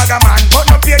one bag a man. But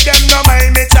no pay them no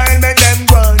mind me child make them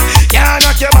run. Can't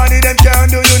knock your body them can't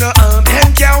do you no harm.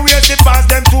 Them can't wait it past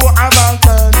them to have a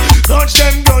turn. Touch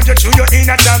them down you through your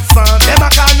inner job farm. Them a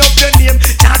call up your name,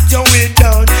 chat your way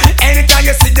down. Anytime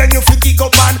you see them, you feel kick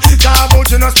up and talk about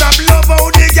you no stop love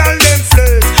how the girl them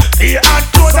flex. Be hard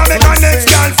clothes and make a next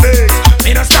girl face.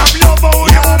 Me no stop love how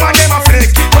the woman them a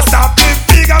flex. No stop live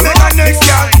big and make a next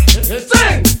girl.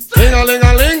 Sing,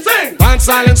 ding-a-ling-a-ling, sing, dance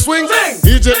silent swing, sing.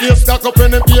 DJ Dave stack up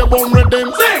in the beer bomb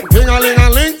rhythm, sing,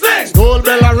 ding-a-ling-a-ling, sing, school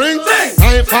bell a ring, sing,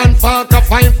 knife and fork a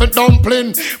fine for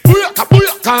dumpling. Booyaka,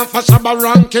 booyaka, for Shabba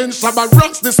ranking, Shabba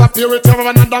ranks disappear with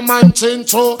another man change.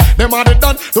 So them are the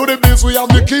done to the biz, we have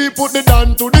the key, put the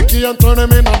down to the key and turn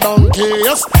them in a donkey.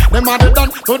 Yes, them are the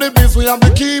done to the biz, we have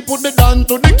the key, put the down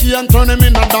to the key and turn them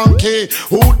in a donkey.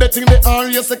 Who they think they are?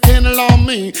 Yes, they can't allow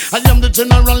me. I am the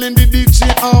general in the DJ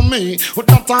army. With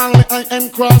that only I am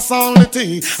cross all the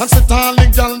T. And sit all the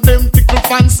gal them tickle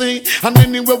fancy. And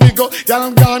anywhere we go,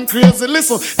 gal gone crazy.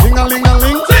 Listen,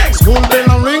 ding-a-ling-a-ling, school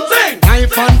bell a ring,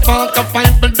 knife and fork a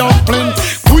fine for dumpling.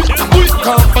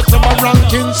 Come for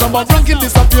Shabba ranking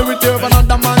disappear with you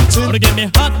another man chin. Or get me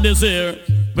hot this year,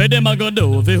 where them a go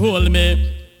do if you hold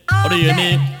me? Or do you hear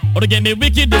me? Or get me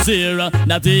wicked this year,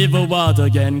 not even water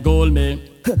can cool me.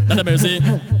 Not a mercy.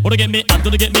 Or get me hot,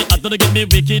 to get me hot, to get me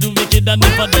wicked, wicked. And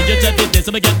if I do you check it, this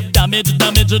I get damage,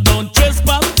 don't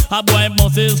trespass. A boy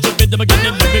must is stupid, to get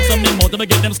them lyrics on me more, to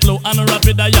get them slow and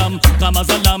rapid. I am calm as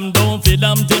a lamb, don't feel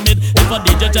I'm timid. If I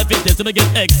DJ check it, this I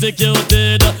get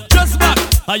executed. Just back,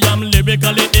 I am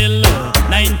lyrically ill.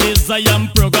 90s, I am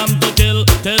programmed to kill.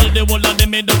 Tell the whole of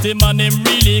them dirty man, him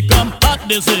really come hot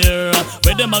this year.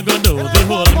 Where them a go do, they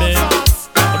hold me.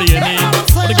 What do you mean?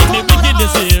 What do you get me wicked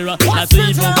this year? That's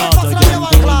even water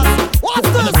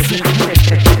can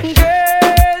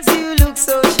Girls, you look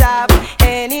so sharp.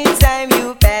 Anytime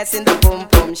you pass in the pum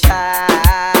pum shop.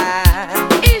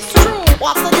 It's true.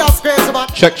 What's the girl's crazy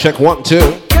about? Check 1 2.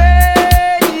 Girl,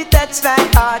 you touch my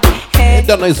heart. You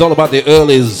don't know it's all about the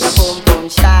earlies.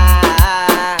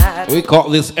 We call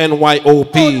this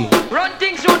NYOP. Run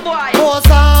things road boy.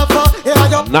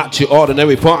 Not your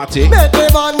ordinary party.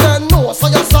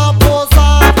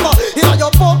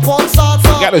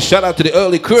 Got a shout out to the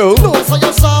early crew.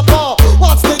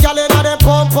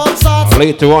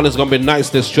 Later on it's gonna be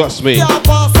niceness, trust me.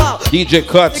 DJ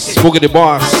Cuts, Boogie the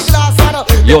Boss.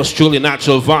 Yours truly,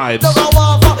 Natural Vibes.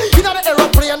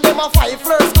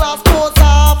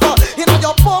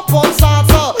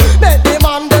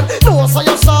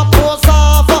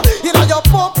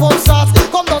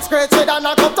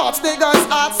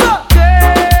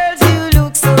 Girls, you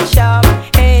look so sharp.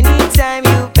 Anytime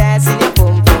you pass in your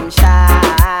pum pum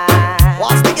shop.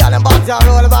 What's the girl in back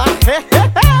roll back?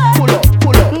 Pull up,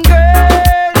 pull up.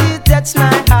 Girl, you touch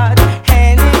my heart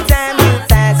anytime you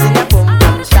pass in a boom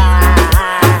boom shine.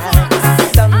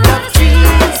 Some love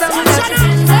dreams, some love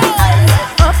dreams.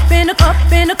 Up in the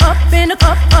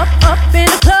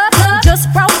club, just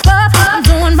broke up. I'm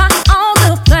doing my own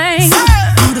little thing.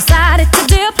 You decided to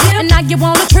dip, and now you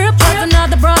wanna trip. Cause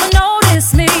another brother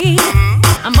noticed me.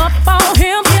 I'm up on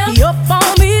him, he up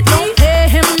on me. Don't pay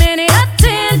him any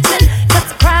attention.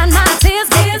 Just cry my tears,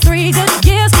 been 3 good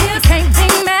years. You can't be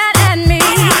mad at me.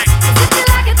 If you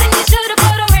like it, then you should've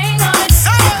put a ring on it.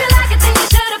 If you like it, then you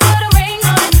should've put a ring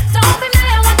on it. Don't be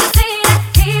mad when you see that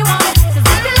he want it.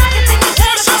 Cause if you like it, then you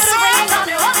should've put a ring on it.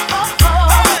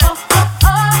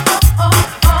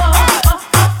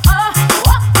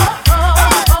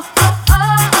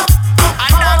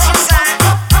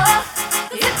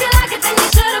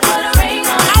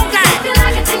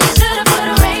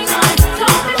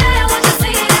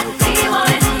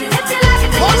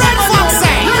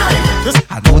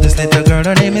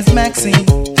 Her name is Maxine.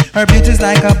 Her beauty's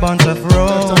like a bunch of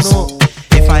roses.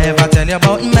 If I ever tell you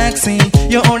about Maxine,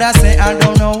 you older say I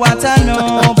don't know what I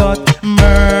know, but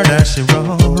murder she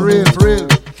wrote. Real.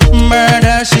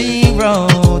 Murder she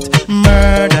wrote.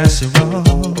 Murder she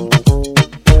wrote.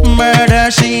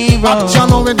 Murder she wrote.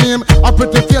 Action with him, a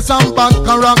pretty face and bad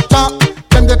character.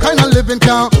 Them the kind of living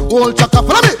can hold chaka.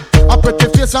 Follow me. A pretty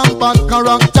face and bad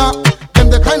character. Them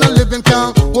the kind of living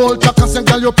can hold chaka. Say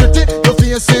girl you pretty, your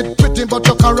face it pretty, but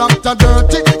your character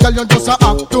dirty. Girl you just a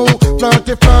act too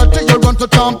flirty. You run to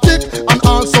Tom Dick and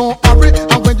also hurry.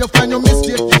 And when you find your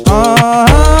mistake, you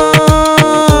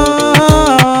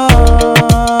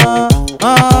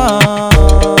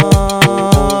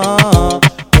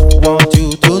want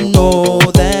you to know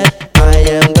that I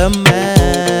am the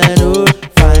man who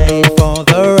fight for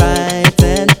the right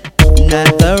and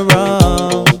not the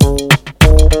wrong.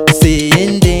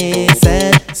 Seeing this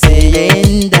and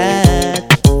seeing that,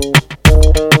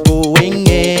 going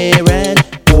here and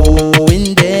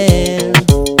going there.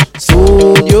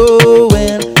 Soon you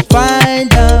will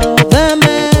find out the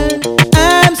man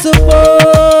I'm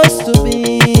supposed to be.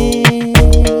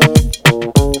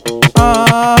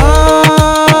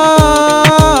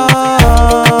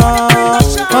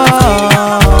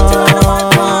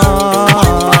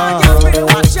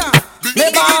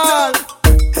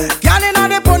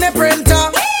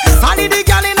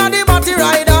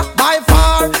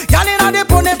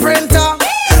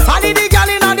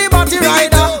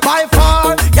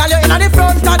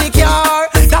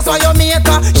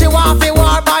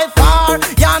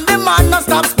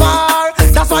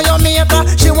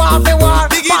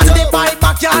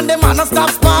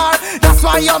 Stop spar. That's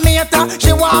why you meet her.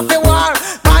 She want to war.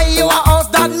 Buy you a house,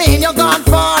 that mean you gone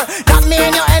far. That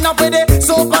mean you end up with a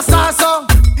superstar. So,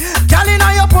 girl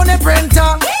inna your pony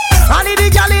printer. Only the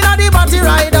girl inna the body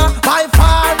rider. By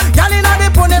far, girl inna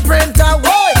the pony printer.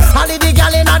 Whoa, only the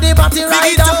girl inna the body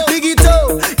rider. Big it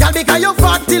up, girl because you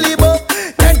fat till you buck.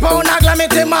 10 pound a glam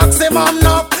it the maximum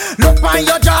now. Look on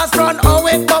your jaws front, oh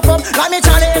it pop up. Like me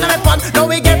Charlie inna me pan. Now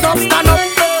we get up, stand up.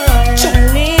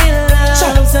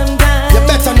 You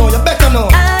better know.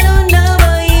 I don't know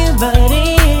about you, but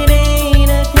it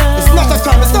ain't a crime. It's not a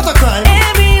crime, it's not a crime.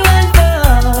 Everyone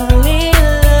fall in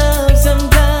love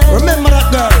sometimes. Remember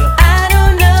that girl. I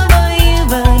don't know about you,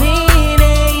 but it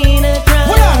ain't a crime.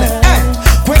 Hold on, hey.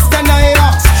 Question I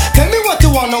ask. Tell me what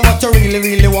you wanna, what you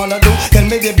really wanna do. Tell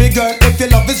me baby girl, if your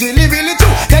love is really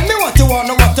true. Tell me what you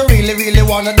wanna, what you really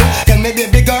wanna do. Tell me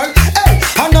baby girl, hey,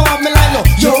 I know I'm like no.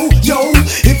 Yo,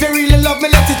 if you really love me,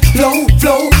 let it flow.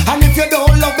 And if you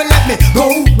don't love me, let me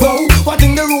go. What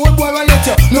in the road, boy, I let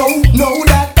you know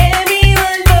that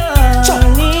everyone fall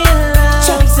in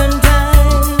love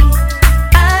sometimes.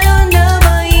 I don't know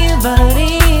about you, but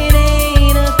it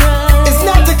ain't a crime. It's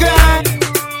not a crime.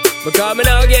 Because me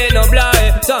now get no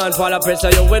blind. Don't fall up pressure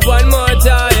you with one more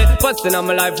time. Busting on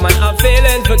my life, man, I'm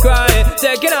feeling for crying.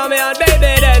 Taking on me out,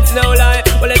 baby, that's no lie.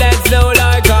 Well, that's no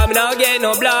lie. Cause me now get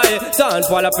no blind. Don't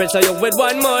fall up pressure you with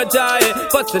one more time.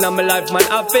 Busting on my life, man,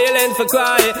 I'm feeling for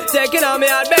crying. Taking on me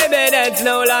out, baby, that's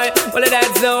no lie. Well,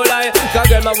 that's no lie. Cause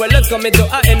girl, my world is coming to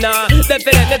an end now.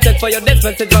 Definitely check for your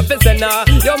distance, it's for pissing now.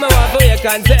 Yo, me want for you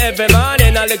can't say every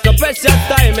morning. A little precious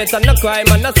time, it's no crime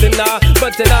and nothing now.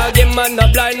 But you know, give man no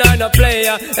blind or no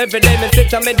player. Every day me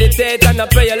sit and meditate and I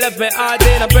pray. You left me heart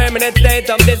in a permanent state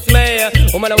of dismay.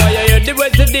 Woman, why you hear the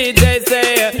words the DJ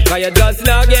say? Cause you just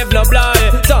now give no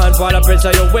blind. Don't fall up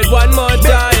pressure you with one more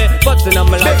try. Busting on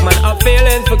my life, man, I'm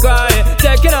feeling for crying.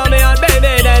 Checking on me out,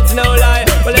 baby, that's no lie.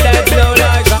 Well, that's no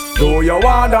lie. Do you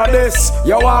wanna this?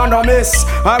 you wanna miss.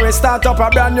 I will start up a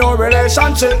brand new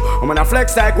relationship. I'm gonna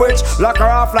flex like witch, lock her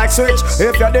off like switch.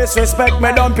 If you disrespect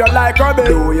me, dump you like rubbish.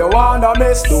 Do you wanna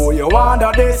miss? Do you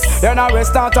wanna this? Then I will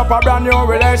start up a brand new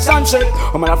relationship.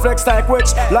 I'm gonna flex like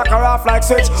witch, lock her off like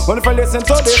switch. When if you listen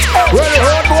to this, well,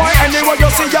 old boy, anyway you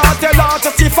see her, tell her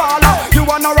to see follow. You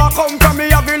wanna rock home from me,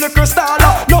 have a little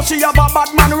style. No, she have a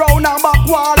bad man round her back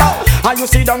wall. And you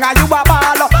see down and you a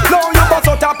baller. Now you bust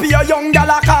out a pay a young gal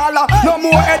a caller. No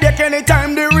more headache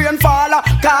anytime the rain fall.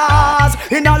 Cause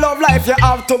in a love life you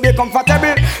have to be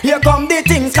comfortable. Here come the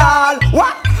things call.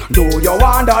 What? Do you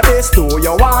wonder this? Do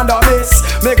you wonder this?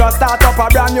 Me go start up a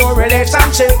brand new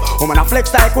relationship. I'm gonna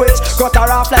flex like witch, cut her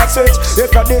off like switch.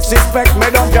 If you disrespect me,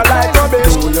 don't you like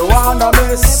rubbish? Do you wonder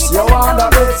this? You wonder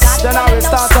this? Then I will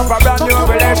start up a brand new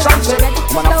relationship.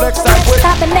 I'm gonna flex like witch.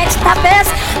 Stop the next stop is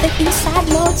the Eastside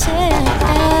Motel.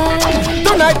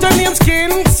 Tonight your name's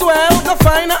King Swell. Go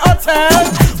find a hotel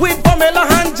with Pamela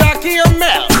and Jackie and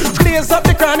Mel. Blaze up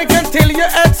the chronic until your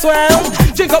head swell.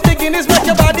 Drink up the Guinness, make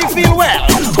your body feel well.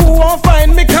 Who won't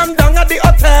find me, come down at the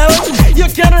hotel. You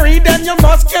can read and you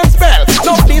must can spell.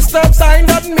 No disturb sign,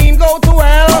 that mean go to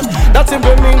hell. That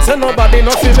simply means that nobody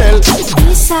no female.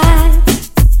 East side,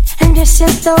 and this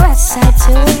is the west side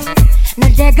too. Now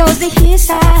there goes the east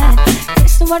side.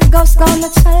 This is what ghosts gonna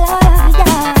tell us,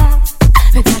 yeah.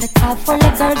 We got a car full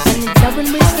of girls and the double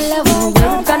reach the level.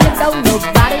 Where we gonna go?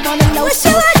 Nobody wanna know. So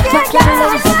rock your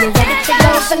nose, are you ready to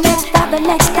go? The next stop, the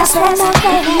next stop, and I'm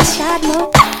ready to shot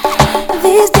more.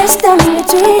 This destiny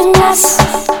between us,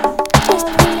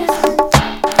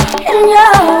 and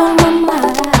you're on my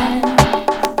mind.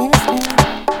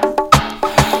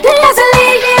 Yes, I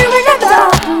lay here in the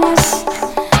darkness.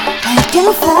 I can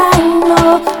find no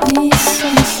peace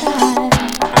inside.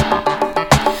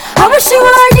 I wish you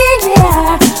were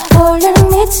here, holding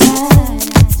me tight.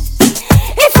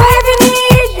 If I ever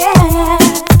need that,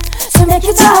 so make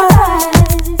it alright.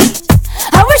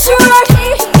 I wish you were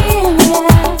here,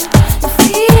 to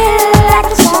feel like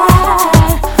a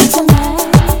child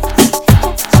tonight.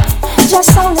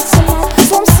 Just only tonight,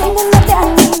 so I'm singing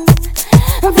again.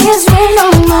 There's rain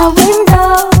on my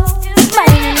window,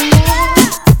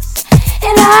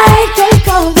 and I can't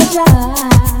go to job,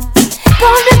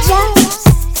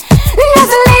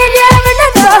 There's a lady in the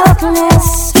darkness,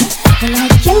 and I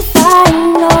can't find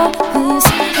no peace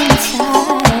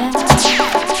inside.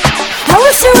 I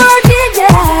wish you were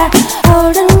there,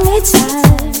 holding me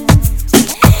tight.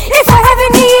 If I ever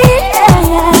need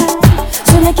it,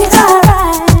 so make it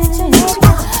alright.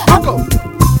 I'll go.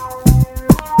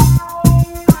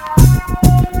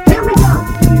 Here we go.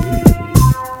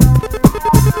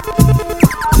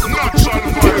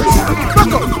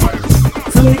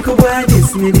 Some little boy diss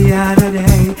me the other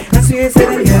day. I swear say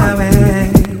them get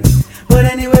away. But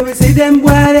anyway we see them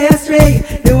boy they astray.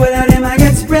 The whole of them I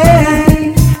get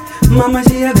sprayed. Mama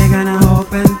she a beg and I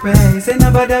hope and pray. Say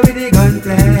no bother with the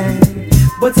gunplay.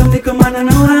 But some little man I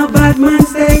know how bad man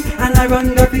stay, and I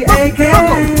run up the AK.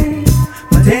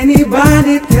 But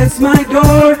anybody test my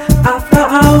door after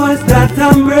hours that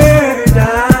a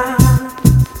murder.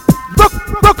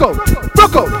 Rocco.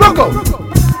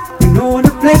 We know the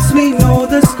flex, we know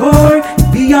the score.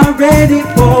 We are ready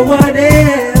for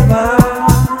whatever.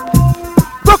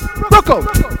 Rocco.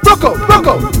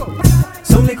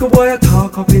 Some little boy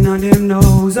talk up in on them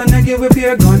nose, and I give up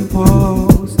your gun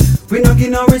pose. We no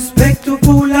give no respect to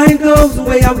fool like those who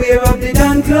wear up the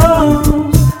damn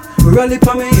clothes. We rally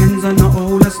for me ends and no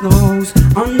all us nose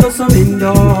under some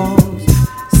indoors.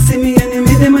 See me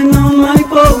enemy them and on my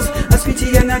pose, a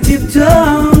switchy and a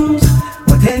tiptoes.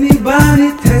 But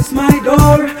anybody test my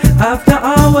door after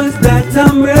hours that's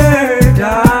a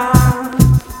murder.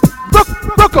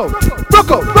 Rocco.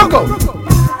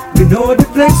 We know the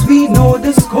flex, we know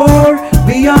the score.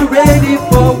 We are ready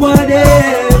for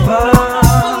whatever.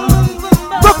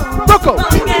 Rocco.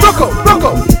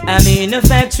 I'm in a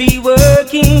factory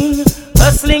working,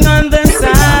 hustling on the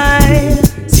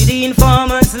side. See the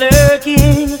informers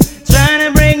lurking, trying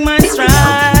to break my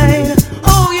stride.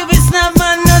 Oh, you be snap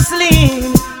and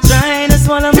hustling, trying to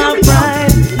swallow my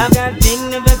pride. I've got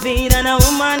dignity and a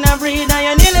woman I breed, and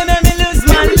you nearly made me lose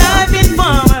my life.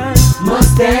 Informers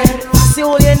must dead. See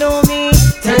how you know me.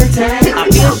 10. I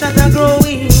feel shot and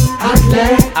growing.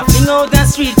 I fling out the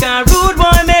street car, rude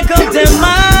boy make up them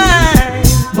mind.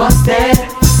 Must dead.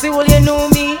 See what you know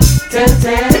me. 10.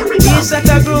 Feel shot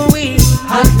and growing.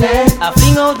 I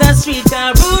fling out the street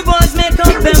car, rude boys make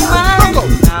up them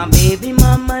mind. Now baby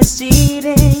mama's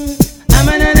cheating, I'm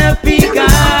an unhappy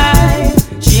guy.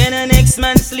 She and the next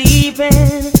man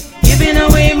sleeping, giving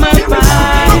away my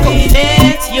body.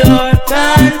 Let your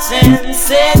conscience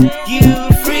set you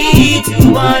free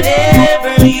to whatever.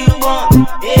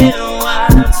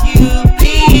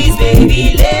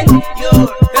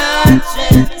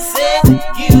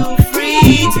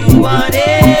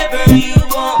 whatever you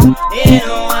want and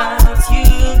what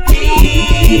you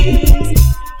please.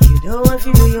 You know if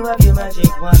you do, you have your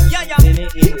magic wand. Then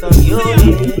it can come your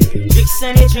way. Tricks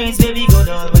and the trains, baby, good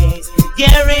always.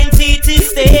 Guaranteed to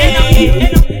stay.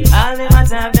 All the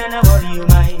matter I've done about you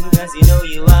mind, cause you know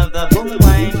you have the boom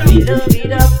wine. We love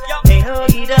it up, they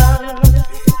hug it up.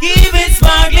 Keep it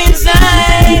sparkling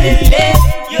inside and let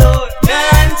your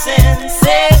conscience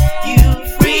set you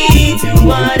free to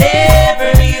whatever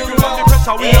you want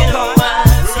and what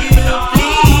you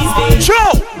please, baby.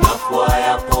 Enough boy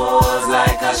I pose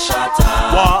like a shutter.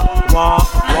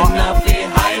 And nothing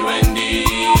high when the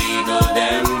eagle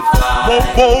them fly.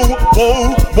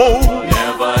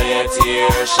 Never yet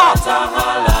hear shutter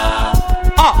holler.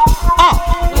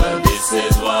 Well, this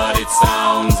is what it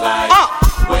sounds like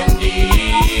when the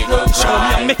eagle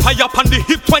cries. Me tie up on the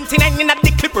hip 29 in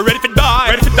the clip. We're ready for die.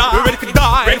 Ready for die. We're ready for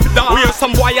die. Ready for die. We hear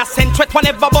some wire sent threat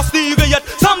whenever bust the eagle yet.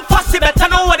 Some fussy better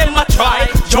know what them a try.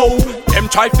 Joe, them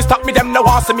try to stop me, them no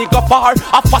want see me go far.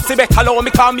 A fussy better know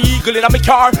me call me eagle in a me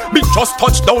car. Me just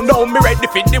touch down now, me ready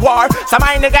for the war. Some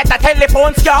I get a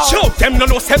telephone scar. Show them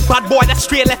no say bad boy that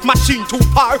straight left machine too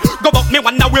far. Go up me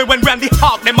one away when Randy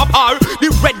Hawk them apart.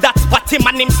 The red that spot him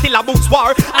and him still a boots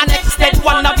war. And next dead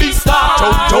one a be star.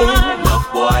 Joe.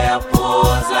 Enough boy I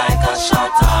pose like a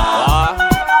shutter.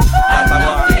 And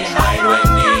nothing hide when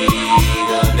the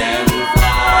eagle them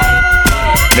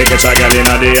fly. Make a try girl in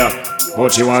a day,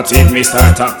 but she want to eat me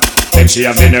starter. Then she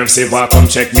have the nerve say, come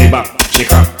check me back. She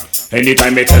come.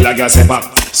 Anytime me tell a girl say back.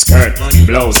 Skirt,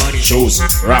 blouse, shoes,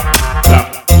 rap,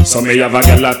 clap. So me have a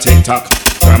girl a TikTok.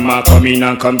 Grandma come in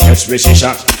and come catch me she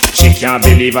shot. She can't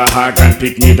believe her heart can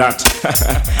pick me that.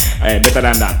 Hey, better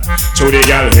than that. To the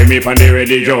girl, hear me on the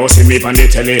radio, see me on the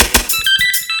telly.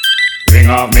 Ring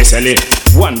off me celly.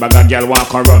 One bag of girl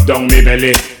walk and rub down me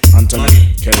belly.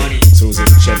 Anthony, Kelly, Susie,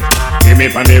 Shelly. Hear me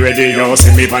on the radio,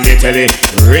 see me on the telly.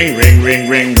 Ring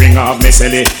off me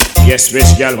celly. Yes,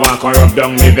 which girl walk and rub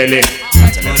down me belly.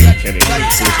 Anthony, Kelly,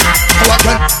 Susie.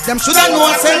 Them shoulda know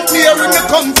St. Mary me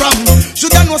come from.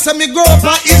 Shoulda know say me grow up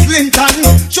at Islington.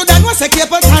 Shoulda know say Cape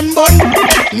Town bun.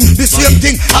 The same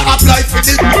thing I apply for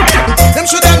the. Them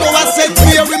shoulda know where St.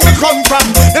 Mary me come from.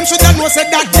 Them shoulda know say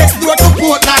that next door to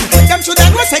Portland. Them shoulda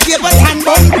know say Cape Town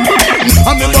bun.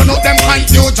 And me burn out them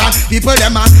confusion. People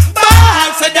them a ball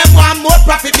say them want more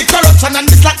profit. The corruption and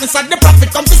the slackness of the profit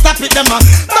come to stop it. Them a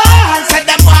ball say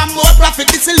them want more profit.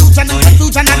 The solution and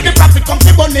confusion and the profit come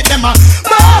to burn it. Them a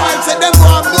ball say them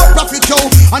want more profit, yo,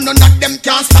 and none of them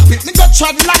can't stop it. Me go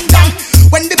trod London.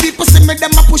 When the people see me,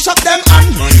 them a push up them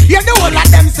hand. Yeah, the whole of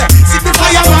them say, see the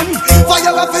fireman.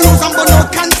 Fire have to use and burn no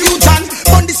confusion.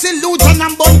 Burn this illusion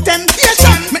and burn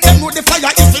temptation. Make them know the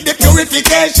fire is for the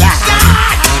purification.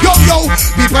 Yo,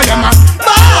 people them a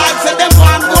ball say them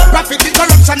want more profit. The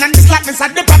corruption and the slackness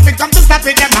and the profit come to stop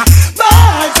it. Them a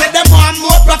ball say them want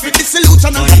more profit. The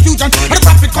solution and confusion and the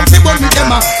profit come to burn it.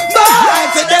 Them a ball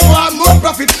say them want more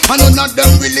profit. And none of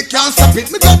them really can't stop it.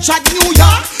 Me go chat New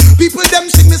York. People them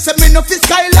see me say me no fi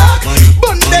skylark.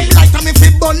 Burn them light and me fi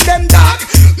burn them dark.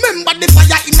 Remember the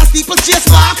fire in a steeple chase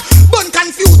mark. Burn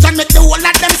confusion make the whole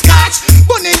of them scotch.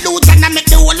 Burn illusion and make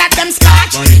the whole of them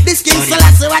scotch. This king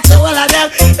Selassie watch the whole of them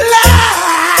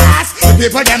last. The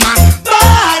people them a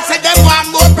ball say them want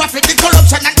more profit. The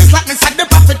corruption and the slackness and the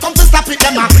profit come to stop it.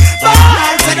 Them a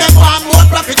ball say them want more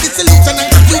profit. The solution and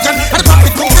confusion and the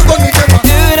profit come to burn it. Them a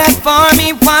do that for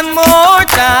me one more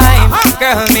time.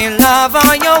 Girl, me love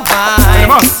all your vibe.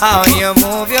 How you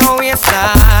move your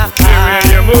waistline.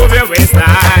 You move your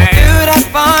waistline. Do that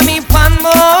for me one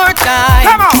more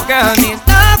time. Girl, me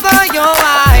love all your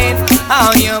vibe.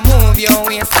 How you move your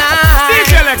waistline.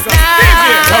 DJ Alexa,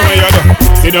 DJ. How are you doing?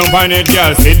 Sit down on it,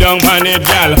 girl. Sit down on it,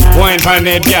 girl. Wine on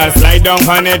it, girl. Slide down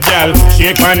on it, girl.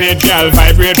 Shake on it, girl.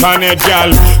 Vibrate on it, girl.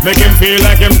 Make him feel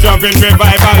like him jumping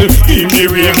revival. Give me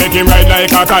wave, make him ride like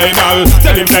a tidal.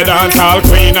 Tell him the dance all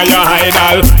queen of your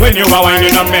idol. When you are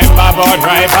whining, a member about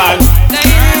rival.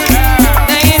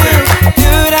 Do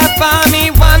that for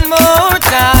me one more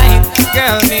time.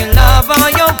 Girl, me love all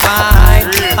your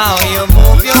vibe. How you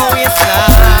move your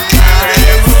waistline.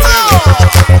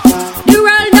 The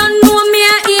world don't know me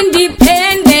a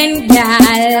independent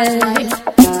girl.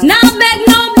 Now beg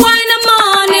no boy no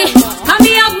money. I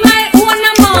me have my own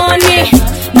money.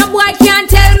 No boy can't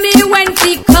tell me when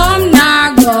to come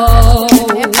nor go.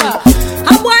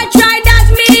 A boy try that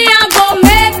me I go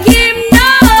make him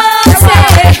know.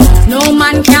 Say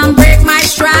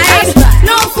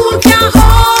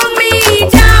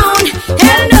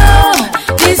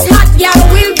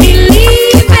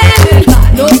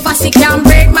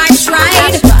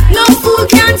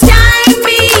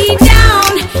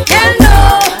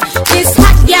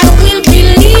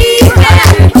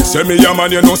Say me a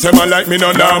man, you know say man like me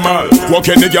no normal. Walk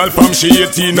any girl from she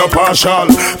 18 no partial.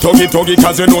 Tuggy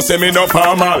cause you know say me no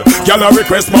formal. Girl a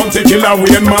request Bounty Killer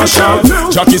Wayne Marshall.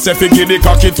 Jackie say fi give the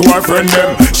cocky to her friend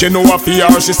them. She know a fear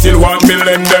she still want me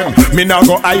lend them. Me nah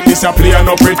go hype this a play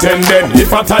no pretending. If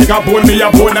a tiger bone me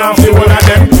a bone off the one of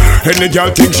them. Any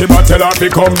girl think she battle her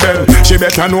become them. She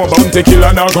better know Bounty Killer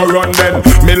now go run them.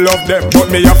 Me love them but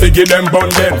me have to give them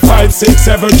bun them. 5, 6,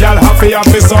 7 girl happy have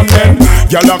me son them.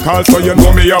 Girl a call so you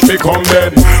know me have to come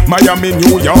then. Miami,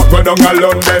 New York, go down a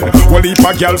London. Well if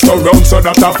a girl surround so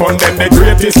that a fun then. The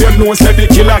greatest you know say the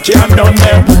killer can't done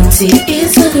them. Bounty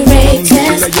is the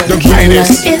greatest. The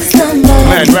greatest. It's the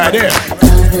man right here.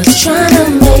 I was trying to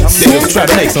make sense. Try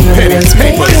to make some pennies,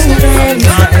 papers.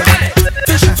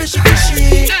 Fishy,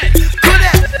 fishy. Could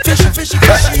it? Fishy, fishy.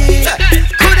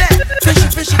 Could it? Fishy,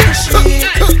 fishy.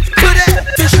 Could it?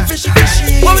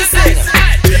 Fishy. What we say?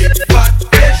 Big fat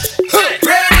fish,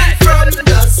 raining from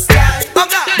the sky.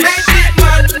 Make it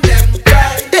man them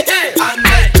cry and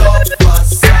let off a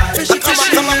sigh. Fishy.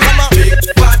 Big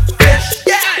fat fish,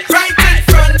 right in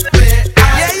front of me.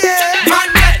 Man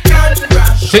that can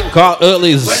rush. Think car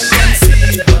early's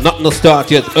not to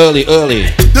start yet. Early.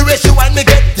 The way she want me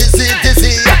get dizzy.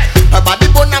 Her body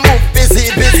wanna move busy.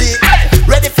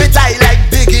 Ready for die like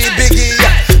Biggie.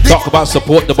 Talk about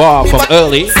support the bar from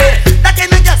early.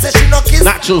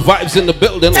 Natural vibes in the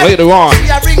building later on.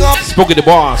 Spooky the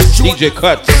Boss, DJ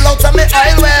Cuts.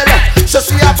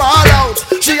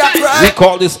 We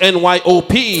call this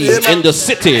NYOP in the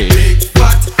city.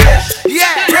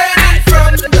 Yeah, raining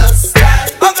from the sky.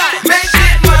 Make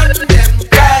it man them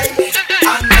cry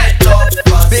and let off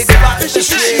us. Big fat fish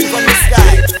from the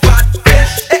sky. Fat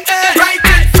fish, right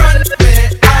in front of me.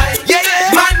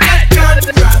 Man that can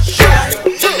rush.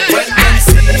 When them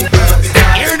see her,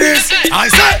 hear this, I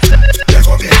said. They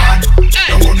go me hand,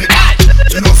 they want me back.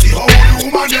 You know see how the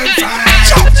woman them fine.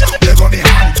 They go me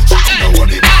hand, they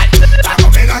want me back. I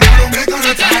come in and I make on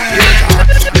the time.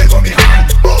 They go me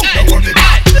hand, they want me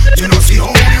back. You know see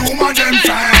how the woman them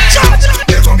fine.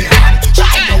 They go me hand,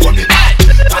 they want me back.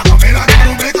 I come in and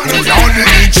I make on the time. Down the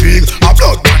intrigue, a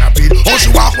blood man a beat. How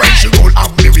she walk when she roll,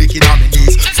 I'm the wicked on me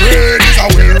knees. Fred is a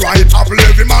well-right apple,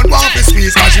 every man want his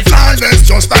piece. Cause she flawless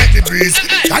just like the breeze.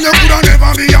 And you coulda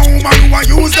never be a woman who a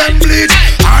use them bleach.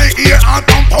 I hear her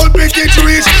pump out big it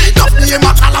reach. Nothing in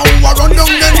my collar who a run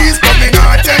down the knees. But me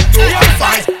not take no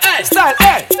advice. Style,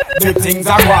 hey, big things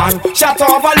are gone. Shut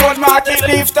overload, market,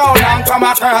 leave town and come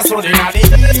across road in the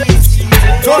east.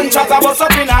 Don't chat about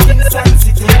up in a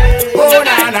insensitive. Oh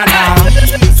na.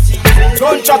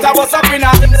 Don't chat about up in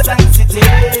a insensitive.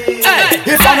 Hey,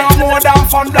 if I know more than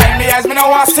fun blind me eyes, me no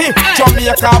want see.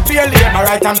 Jamaica, pay labor,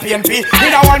 right and PNP. Me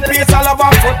no one piece, I love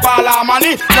and football or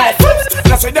money. No fools,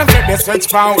 let's see them flip the switch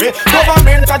pound way.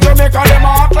 Government of Jamaica, them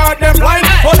act like them blind.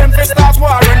 For them to start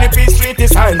war when the peace treaty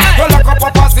sign. Go lock up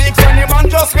a six when the man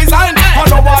just resign. I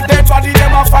know what dead body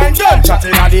them a find. Gun chat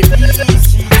in a the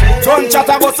peace. Gun chat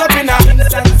about up in a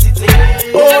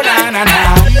insensitive. Oh na.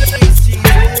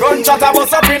 Gun chat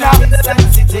about up in a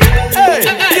insensitive. Hey,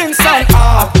 Kingston,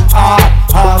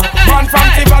 man from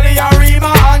Tivoli and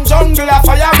Rima and Jungle a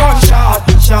fire gun shot.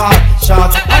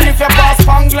 And if you pass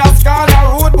Panglas corner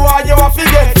road, boy, you a fi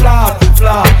get flat.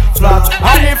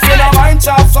 And if you don't mind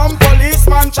chat, some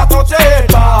policeman chat out your head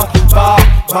back.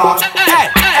 Hey.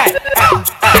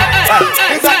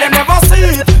 Is that them never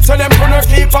see it? So them gonna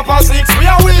keep up a 6 we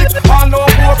a week. All no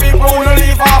poor people who no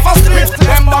live off a street.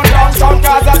 Them burn downtown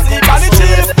cause I see the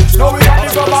chief. Now we got the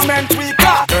government we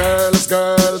got.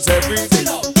 Girls every day.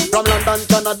 From London,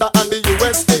 Canada and the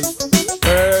USA.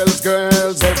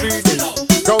 Girls every day.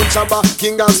 Crown Shabba,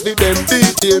 King and Sleep, them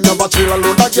DJ. Never chill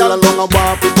alone, that girl along a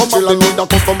waffle. Come up, need a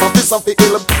customer, piece of the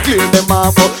hill. Clear them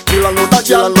off. Chill alone, that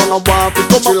girl along a waffle.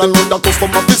 Come up, need a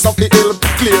customer, piece of the hill.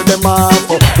 Clear them off.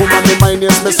 Woman, the mind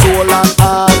is my soul and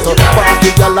heart. Party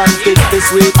girl and take this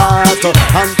sweetheart.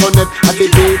 Antoinette, at the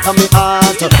gate of me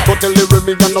heart. Go tell the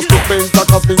Remy and not to paint a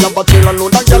copy. Never chill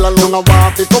alone, that girl along a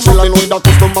waffle. Come up, need a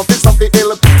customer, piece of the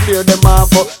hill. Clear them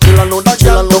off. Chill alone, that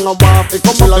girl along a waffle.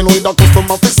 Come up, need a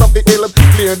customer, piece of the hill.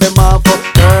 Clear them off.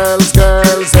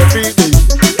 Girls every day.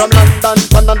 From London,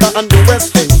 Canada and the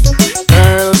West End.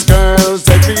 Girls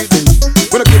every day.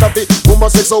 When I get a bit,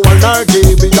 homosexual and gay.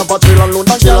 We have a chill alone,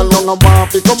 that girl along a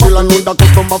waffle. Come on, need a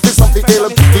customer, piece of the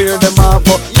hill. Clear them off.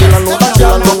 Chill alone, that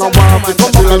girl along a waffle.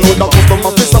 Come on, need a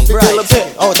customer, piece of the hill.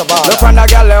 Look on the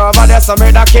girl over there, so me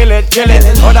da kill it.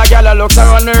 Other girl looks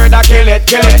around me, da kill it.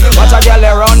 Watch a girl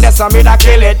around there, so me da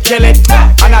kill it.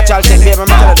 And a child thing, baby,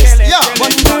 me tell this.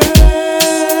 One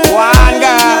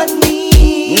girl,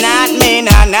 not me,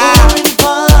 nah.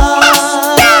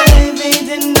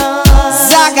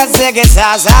 Zaga. Saga Ziggy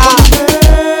Zaza.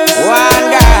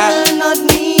 One girl, not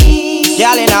me.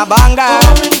 Girl in a banger.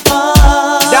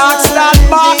 Dark start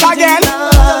back again.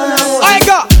 I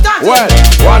go. Well,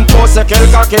 one post a kill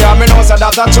cocky and me know say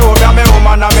that a true. Me a me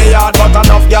woman and me yard, but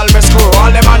enough girl me screw. All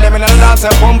them and them in the dance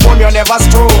say pum pum you never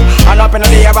screw. And up in the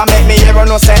air and make me even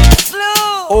no say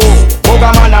oh,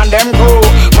 Booga man and them crew.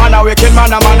 Man a wicked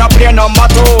man a play number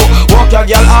 2. Walk your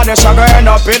girl hard, she go end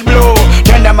up with blue.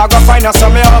 Then them a go find us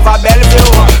some me over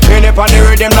Bellevue. Clean up on the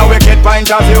rhythm, no wicked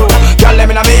point of view. Girl them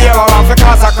in a me ear around for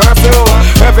cause a curfew.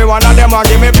 Every one of them a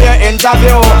give me play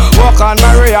interview. Walk on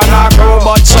Maria and a crew,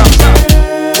 but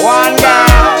one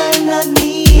girl, not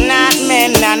me, nah.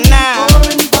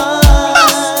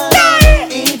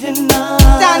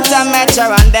 Dance a Metro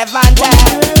and Devante.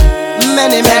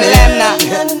 Many.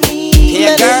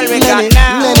 Here, girl, we got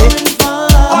now.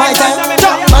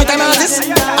 My time artist.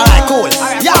 Alright, cool.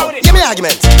 Yo, give me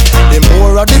argument. The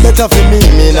more of the better for me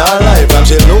not life. And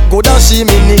she look good and she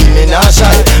me need me not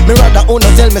shy. Me rather wanna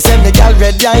tell me say me girl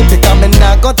ready I because me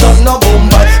not got up no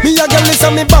boom boy. Me a girl is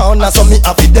on me born and so me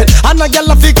happy dead. And a girl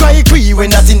a fi cry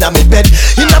when not in a me bed.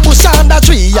 In a bush under a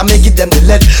tree I me give them the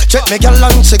lead. Check me girl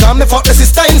and she got me fuck the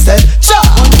sister instead. Cha.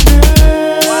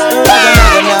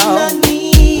 Not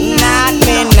me, nah.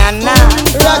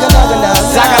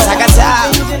 Saga.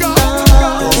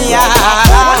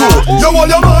 You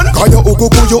want your man? Can you uku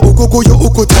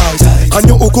tight? And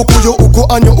you uku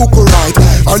and you uku right?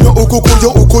 And you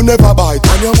uku never bite.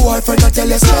 And your boyfriend a tell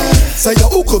you say you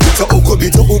uku bit, you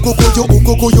uku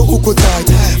tight.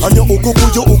 And you uku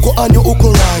and you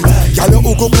uku right? Can you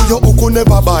uku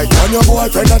never bite? And your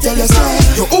boyfriend a tell you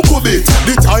you uku bit.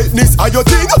 The tightness of your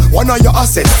thing, one of your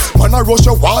assets. Man a rush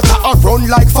your water and run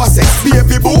like faucets.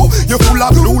 Baby boo, you full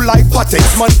of glue like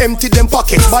pateks. Man empty them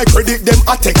pockets, my credit them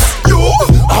attacks. You,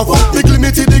 I want big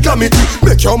limited the glamity.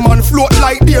 Make your man float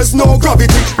like there's no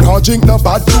gravity. Now drink no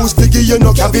bad juice, diggy you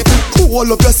no cavity.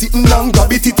 Pull up your sitting and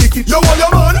grab it ticky. You want your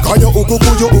man? Can you uku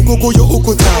tight?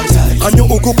 And you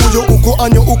uku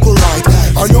and you uku right?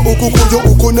 And you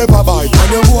uku never bite.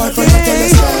 And your boyfriend tell you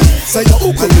say you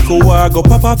uku. Little war go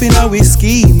pop up in a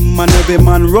whiskey. Man every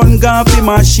man run gun fi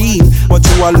machine. But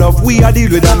you a love we a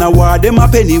deal with and a war them a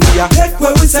penny we a take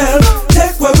where we sell.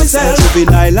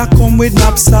 Juvenile a come with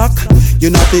knapsack. You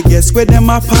know fi guess where them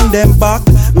up on them back.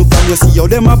 And from you see how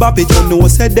them a bop it, you know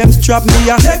said them strap me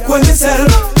a take where me sell.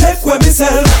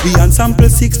 We on sample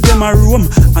 6 them a room.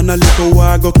 And a little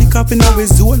war go kick up in our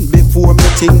zone. Before me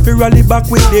think fi rally back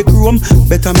with the chrome.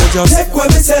 Better me just take where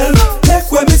me sell.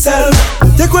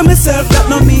 That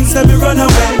no means that me run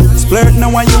away. Splurt now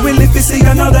and you will live to see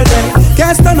another day.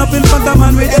 Can't stand up in front of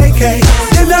man with AK.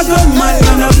 Give me a gun man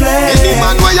and a play. Any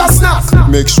man where you snack.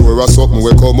 Make sure a something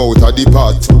will come out of the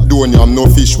pot. Don't yam no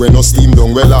fish when no steam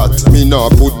down well hot. Me nah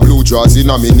put blue jaws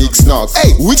in a me nick snack.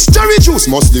 Hey, which cherry juice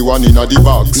must the one in a the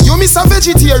box? You miss a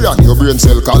vegetarian, your brain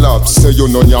cell collapse. Say you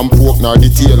no yam pork nor the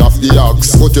tail of the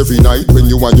ox. But every night when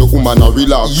you and your woman a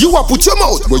relax, you a put your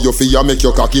mouth where you feel make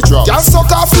your cocky trap. Can't suck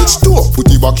off each toe.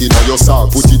 Put it back in your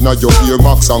sock. Put it in your ear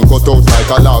max and cut out like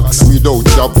a lax. Without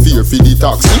job fear for the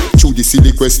tax. Through the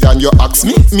silly question you ask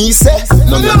me. Me say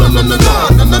no.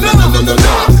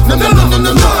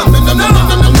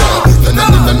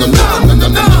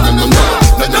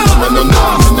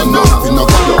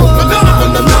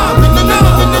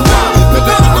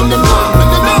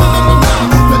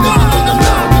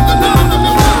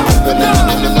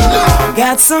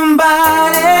 Got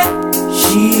somebody,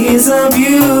 she's a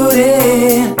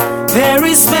beauty,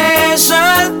 very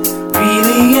special,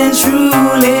 really and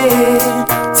truly.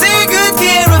 Take good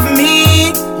care of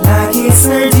me, like it's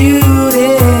her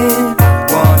duty.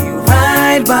 Won't you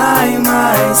ride by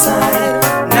my side,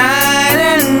 night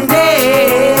and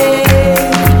day?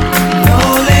 No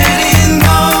letting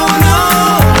go, no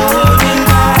holding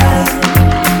back,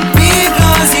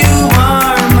 because you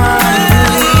are my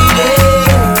lady.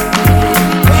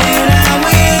 When I'm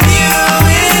with you,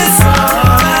 it's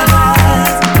all I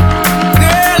got.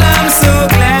 Girl, I'm so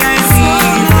glad we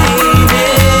made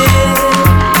it.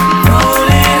 No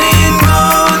letting go,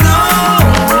 no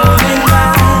holding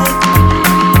back.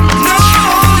 No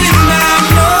holding back,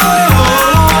 no.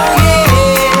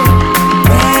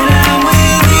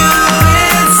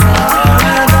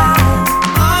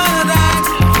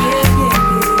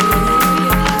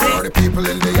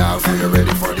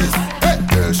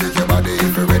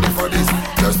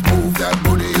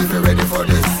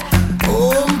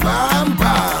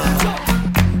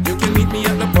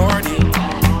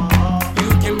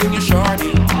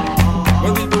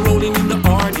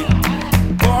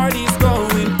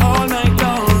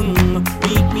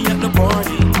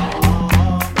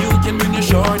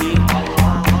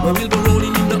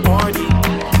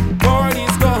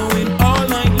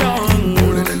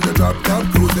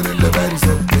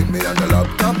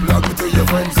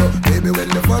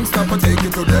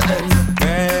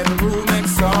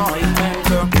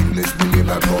 in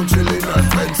a pound, chilling and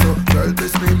pence. So girl be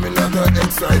screaming like a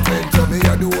excitement. So me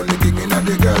are the only king in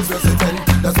the girls resident.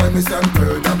 That's why me stand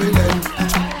firm and me lend.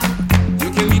 You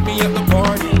can meet me at the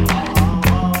party.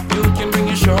 You can bring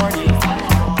your shorty.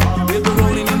 We'll be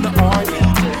rolling in the party.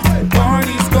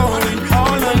 Party's going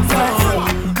all night long.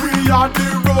 We are the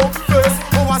rope face.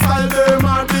 Our style them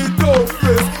are the dope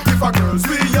face. If a girls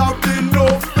we have the no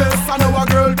face, and our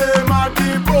girl them are the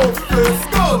both face.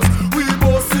 Girls, we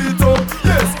both sit up.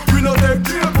 Yes, we no take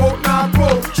drape up, not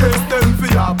broke. Chase them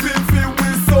for happy, feel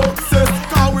with success.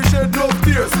 Cause we shed no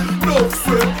tears, no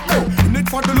sweat. Hey, in it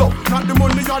for the love, not the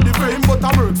money or the fame, but a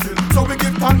work still. So we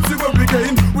give thanks to what we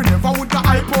gain. We never would the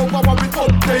hype over what we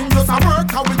obtain. Just a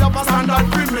work, how we have a standard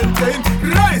we maintain.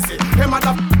 Lazy, them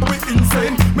other we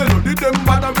insane. Melody them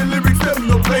bad and the lyrics them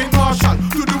no plain. Partial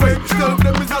to the way tell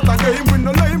them is not a game. We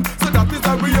no lame, so that is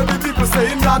why we hear the people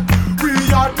saying that we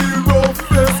are the rough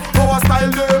face. Our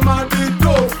style them are the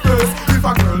dope face. If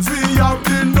a girls we have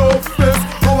the no face,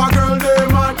 our girl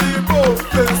them are the both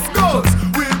face. Girls,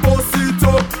 we both sit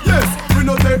up. Yes, we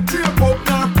no take drape up,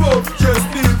 not broke. Just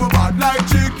leave a bad like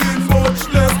chicken, much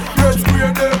less. Yes,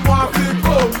 where them want to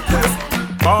come. Yes.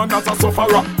 Born as a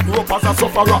sufferer, grew up as a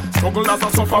sufferer, struggle as a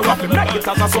sufferer, make it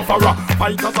as a sufferer,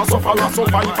 fight as a sufferer,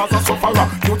 survive as a sufferer.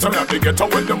 You tell me they get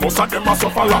away, the most of them are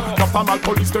sufferer. After my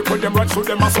police take with them right, so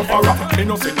them a sufferer. Me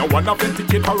no say no one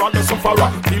authenticate for all the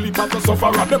sufferer. Feel it as the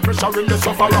sufferer, the pressure in the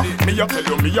sufferer. Me a tell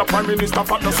you, me a prime minister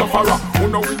for the sufferer. Who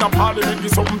know in a parliament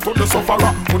is something to the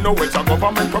sufferer. Who know it's a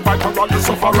government provide for all the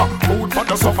sufferer. Food for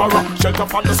the sufferer, shelter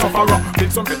for the sufferer.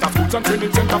 Build some better schools and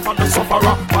training center for the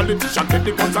sufferer. Politician take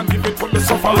the guns and give it to the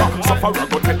sufferer. Sufferer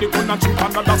go take the gun and shoot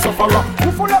another sufferer.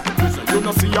 Who full of the prison, you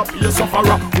no see a be a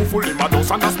sufferer. Who full in my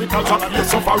house and hospital and be a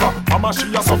sufferer. Mama she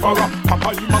a sufferer, Papa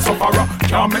him a sufferer.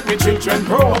 Can't make me children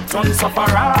grow up turn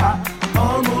sufferer.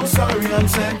 Almost sorry I'm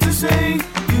sad to say,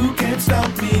 you can't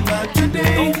stop me not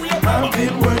today. I've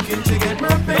been working to get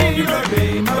my pay, my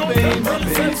pay, my pay, my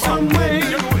pay some way.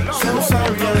 So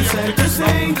sorry I'm sad to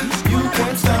say, you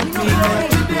can't stop me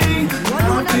not today.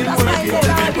 I've been working to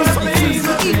get my pay,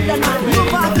 my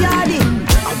pay, my pay.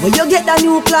 When you get the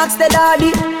new clocks, the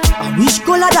daddy, I wish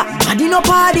color that daddy no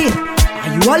party.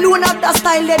 And you alone have the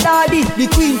style, the daddy. The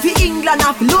queen for England,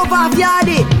 have love of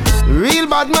yardy. Real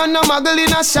bad man, no muggle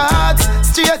in a shots.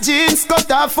 Straight jeans, cut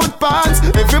off foot pants.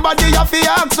 Everybody have to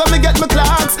ask when me get my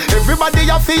clocks. Everybody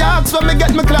have to ask when me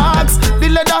get my clocks. The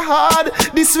leather hard,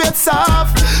 the sweat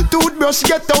soft. Toothbrush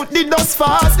get out the dust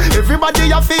fast. Everybody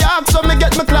have to ask when me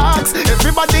get my clocks.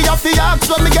 Everybody have to ask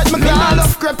when me get my clocks. Me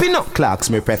love creeping up. Clocks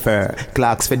me prefer.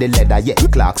 Clocks for the leather, yeah.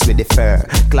 Clocks for the fur.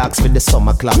 Clocks for the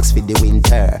summer, clocks for the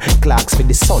winter. Clocks for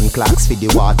the sun, clocks for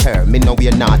the water. Me know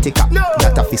we're nautica,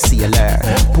 that a fi sailor.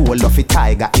 Pool of a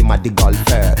tiger, him a the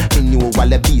golfer. Me knew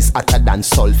wallabies hotter than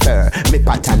sulfur. Me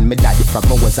pattern me daddy from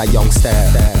I was a youngster.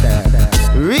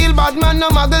 Real bad man, no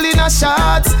muggle in a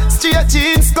shots. Straight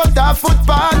jeans, cut off foot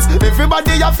pants.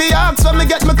 Everybody have to ask when me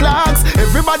get my clocks.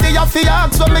 Everybody have to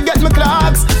ask when me get my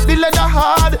clocks. The leather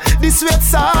hard, the sweat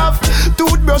soft.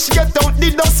 Toothbrush get out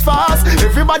the dust fast.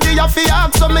 Everybody have to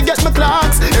ask when me get my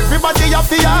clocks. Everybody have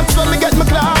to ask when me get my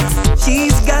clocks.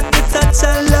 She's got the touch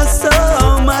I love so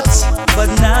much, but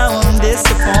now I'm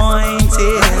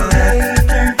disappointed.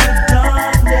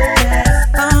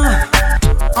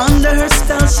 Under her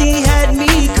spell she had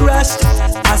me crushed.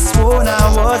 I swore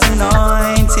I was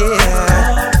anointed.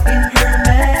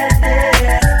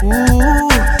 Ooh,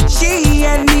 she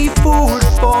had me fooled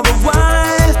for a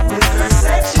while with her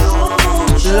sexual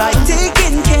motion, like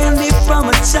taking candy from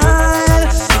a child.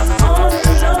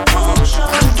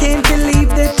 I can't believe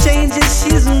the changes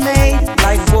she's made,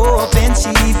 like wolf in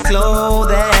cheap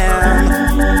clothing.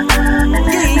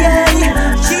 Yeah,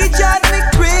 she drives me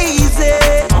crazy.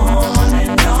 On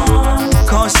and on,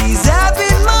 'cause she's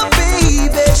having my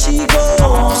baby. She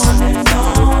goes on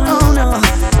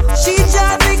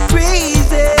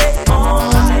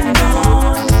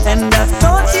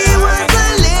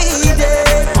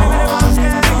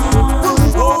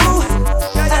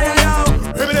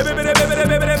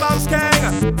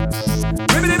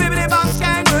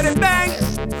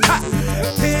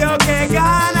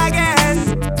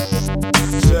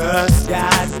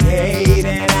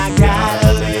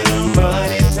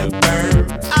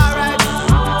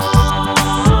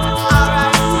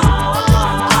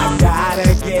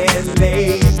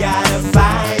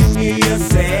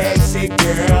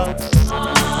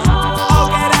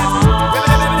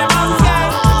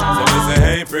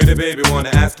Baby, baby, wanna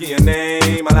ask you your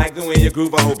name. I like the way you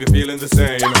groove, I hope you're feeling the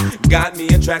same. Got me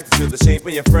attracted to the shape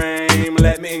of your frame.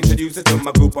 Let me introduce it to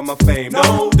my group, I'm a fame.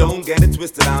 No, don't get it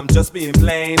twisted, I'm just being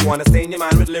plain. Wanna stain your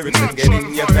mind with lyrics and get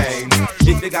in your veins.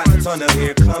 If you got the tunnel,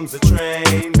 here comes the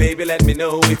train. Baby, let me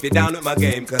know if you're down with my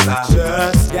game, cause I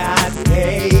just got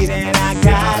paid and I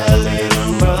got a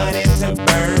little money to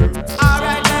burn.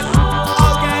 Alright then,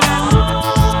 okay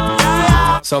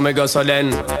then. So me go so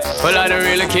then. Well, I don't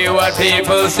really care what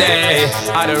people say.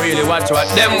 I don't really watch what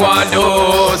them want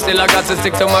do. Still I got to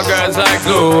stick to my girls like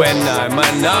glue. And I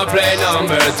might not play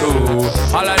number 2.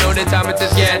 All I know the time it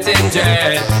is getting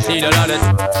jet. Need a lot of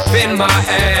in my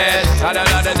head. Had a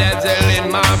lot of dental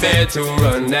in my bed to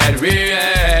run that real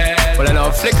head. Well, I know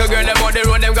flicker girl, them on the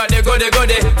road, them got the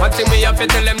goody. One thing me have to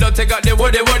tell them, don't take out the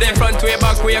woody. Front way,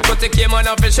 back way, cut the came on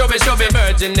off and shove it.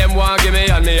 Virgin, them want give me,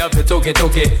 and me have to took it.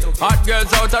 Hot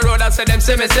girls out the road, I say them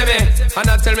see me. And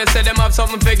I tell me, say them have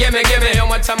something for gimme. How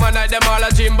much time I night, them all a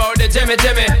dream about the Jimmy.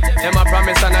 Them a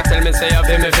promise, and I tell me, say you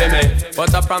feel me.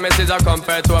 But a promise is a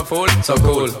compared to a fool, so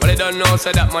cool. But they don't know,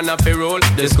 say that man have to rule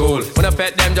the school. When I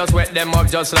pet them, just wet them up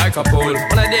just like a pool.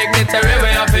 When I dignitary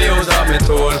way, I have to use up my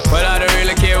tool. Well, I don't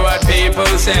really care what people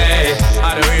say.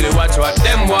 I don't really watch what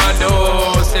them want do.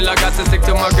 Still I got to stick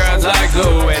to my girls like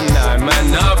glue. And I might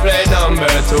not play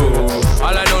number 2.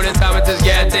 All I know this time it is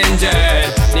getting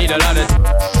jet. Need a lot of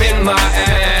in my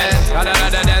head. Got a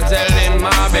lot of dental in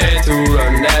my bed to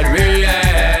run that real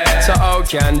head. So how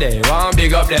can they want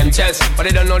big up them chests? But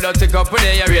they don't know that to go with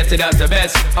it, you rated as the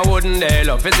best. I wouldn't they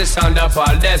love it's the sound of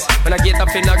all this. When I get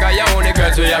up in, I got your only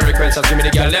girls with your request, just give me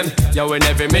the girl them. Yo, in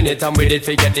every minute I'm with it,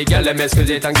 forget the girl them. Excuse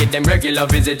it and get them regular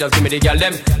visit, just give me the girl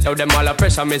them. Yo, them all a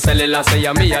pressure, me sell it last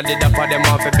year. Me, I did that for them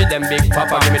off, be them big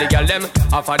papa, give me the girl them.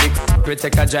 Off of the we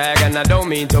take a drag, and I don't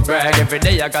mean to brag. Every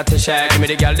day I got to share, give me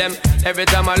the girl them. Every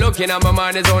time I look in, my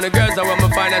mind is on the girls, I want me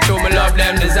find out who me love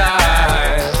them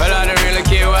design. Well, I don't really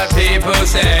care what people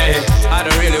say. I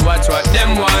don't really watch what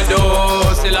them want do.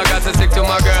 Still I got to stick to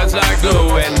my girls like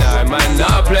glue. And I might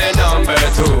not play number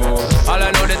 2. All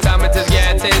I know the time it is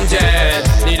getting jet.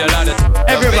 Need a lot of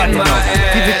everybody in my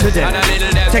head. Give it to them.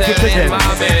 Take it to them.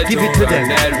 Give it to them.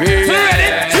 Ready?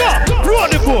 Roll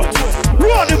the boat.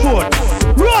 Roll the boat.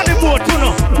 Roll the boat, you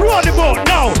know. Roll the boat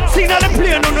now. Signal the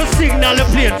plane on the signal the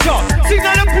plane.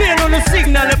 Signal the plane on the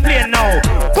signal the plane now.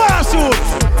 Parachute.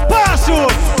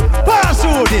 Parachute.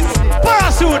 Parachute it.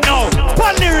 Parachute now.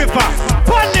 Pon the river.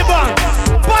 Pon the bank.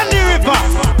 Pon the river.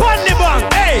 Pon the bank.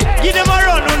 Hey, give them a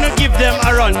run, wanna give them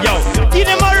a run, yo. Give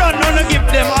them a run, wanna give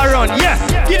them a run, yeah.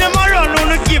 Give them a run,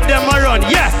 wanna give them a run,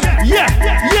 yeah.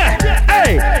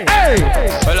 Hey.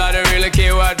 Well, I don't really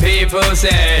care what people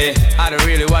say. I don't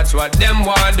really watch what them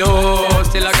want do.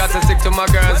 Still I got to stick to my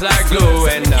girls like glue.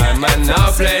 And I might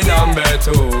not play number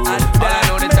 2. All I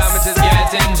know the time it is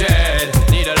getting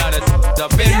jet. Need a lot of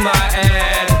up in my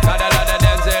head. Got a lot of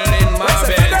dental in my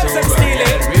bed to run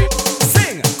it.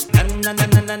 Sing. Na na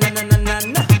na na na na na na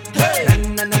na. Hey.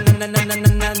 Na na na na na na na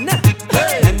na na.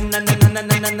 Hey. Na na na na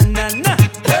na na na na na.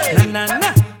 Hey. Na na na.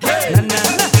 Hey. Na na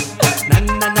na. Na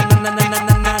na na na na na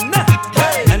na na na.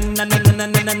 Hey. Na na na na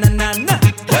na na na na na.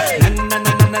 Hey. Na na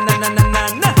na na na na na na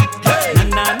na. Hey. Na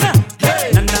na na.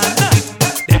 Hey. Na na na.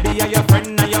 Baby, are your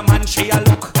friend or your man? She a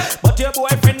look, but your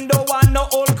boyfriend don't want no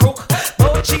old crook.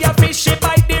 But she a fish, she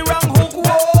bite the wrong hook.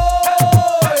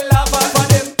 Whoa, love her for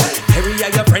them. Harry,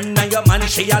 are your friend or your man?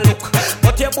 She a look,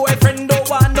 but your boyfriend don't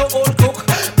want no old crook.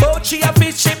 But she a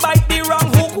fish, she bite the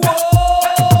wrong hook.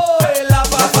 Whoa,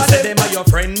 love her for them. Them are your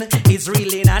friend is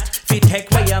really not fit.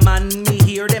 Take away your man, me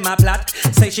hear them a plot.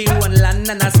 Say she one land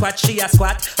and a squat, she a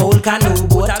squat. Old canoe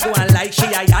boat a go on like she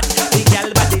a yacht. The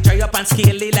girl body dry up and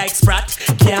scaly like Sprat.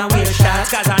 Can't wear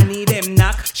shorts cause I need them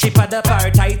knock. She pad up her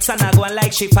tights and I go on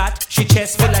like she fat. She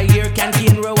chest full of ear,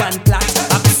 canteen row and plaque.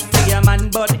 Ups to your man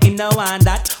but he no want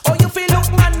that. Oh you feel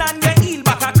look man and your heel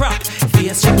back a crack.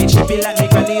 Face chippy like me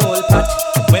granny old pot.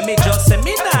 When me just say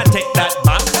me nah take that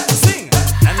back. Sing.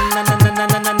 Na na na na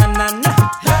na na na na na.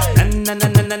 Na na na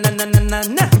na na na na na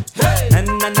na. Na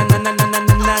na na na na na na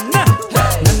na na.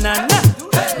 Na na na.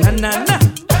 Na na na.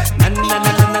 Na na na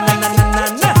na na na na na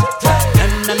na.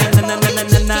 Na na na na na na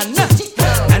na na na.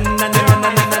 Na na na na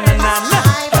na na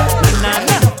na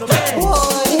na.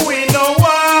 We know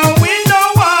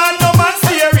why no man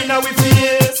staring at we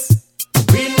face.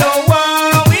 We know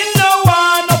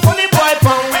why no funny boy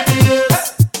pound with this.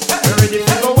 You ready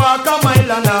to go walk a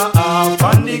mile and a half,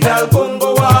 and the girl gon' go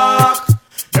walk.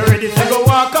 You ready to go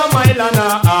walk a mile and a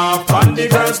half, and the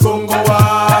girls gon' go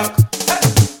walk.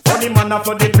 Funny man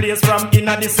for the place from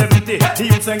inna the 70. The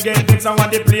youths and get vexed and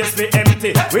want the place be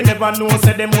empty. We never never know,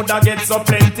 say them woulda get so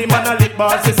plenty. Man a lit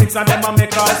bars, the 6 of them a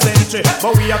make all century.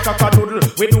 But we a cock-a-doodle,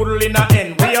 we doodle in a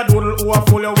end. We a doodle who a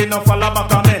fool, we no follow back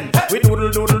a men. We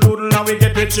doodle, doodle, doodle, and we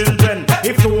get with children.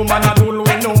 If two man a doodle,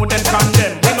 we know them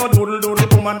condemn. We no doodle, doodle,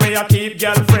 woman, we a keep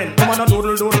girlfriend. Woman a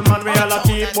doodle, doodle, man, we all a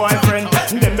keep boyfriend.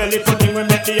 Them belly thing we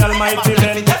make the almighty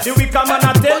bend. The wicked man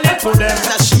a tell it to them.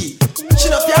 Now she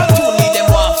no fear to me, them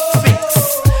want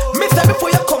fix. Me say before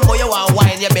you come, boy, you want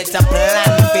wine, you better plan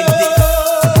for this.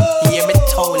 Yeah, me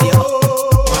told you.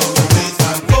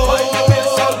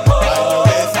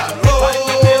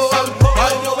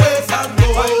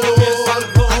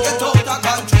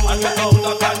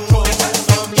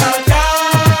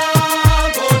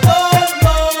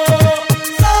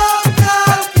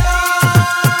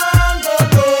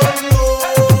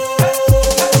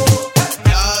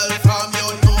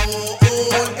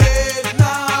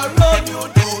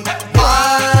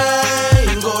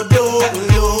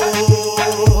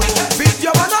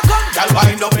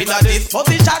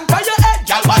 Position for your head,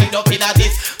 y'all wind up in a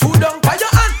this. Put down for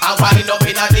your hand, and wind up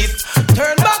in a this.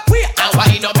 Turn back way, and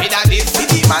wind up in a this. See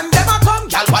the man dem a come,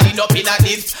 y'all wind up in a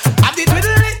this. Have the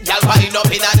twiddle it, y'all wind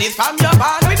up in a this. From your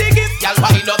band with the gift, y'all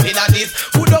wind up in a this.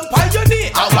 Put down for your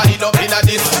knee, and wind up in a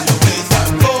this.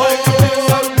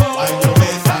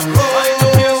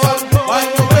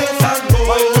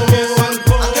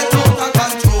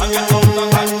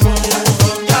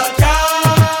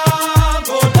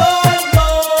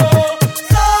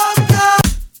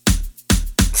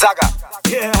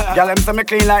 Y'all them say me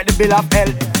clean like the bill of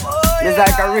health. It's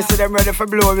like a wrist them ready for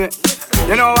blow me.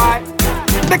 You know why?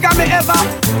 Because me ever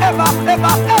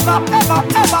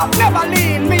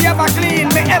lean. Me ever clean.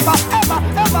 Me ever.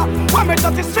 When me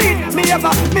touch the street, me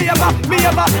never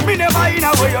in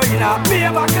a way you in a. Me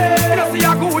ever clean. You don't see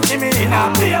a Gucci me in a.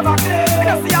 Me ever clean. You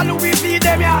don't see a Louis V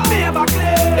them ya. Me ever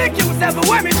clean. The Q7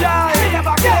 when me drive. Me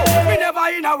ever clean. Me never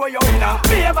in a way you in a.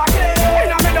 Me ever clean.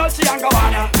 In a me Dolce and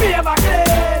Gabbana. Me ever clean.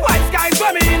 White skies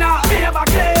when me in a. Me ever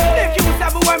clean. The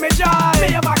Q7 when me drive. Me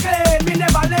ever clean. Me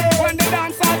never late. When the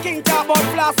dancehall king talk about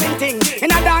flossing thing.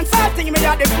 In a dancehall thing me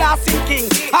a the flossing king.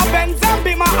 A Benz and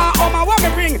Beamer and Hummer when me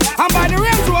bring. And by the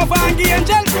Range Rover and the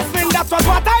Angel Crispin. That's what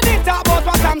I did talk about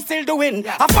what I'm still doing.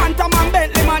 A Phantom and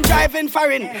Bentley man driving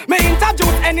foreign. Me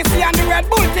introduce NEC and the Red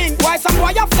Bull thing. Why some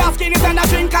boy have flask in it and a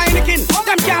drink Heineken.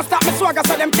 Them can't stop me swagger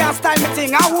so them can't style me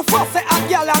thing. And who first say a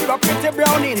girl and go pretty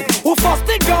brown in. Who first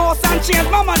did go house and change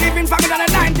mama living from in the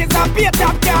 90s and pay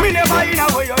top car. Me never in a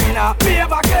way you in a. Me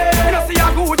ever clean. You don't see a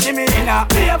Gucci me in a.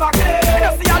 Me ever clean. You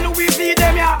don't see a Louis V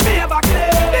them ya. Me ever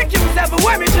clean. The Q7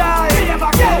 when me drive. Me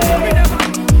ever clean. Me never.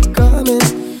 Coming.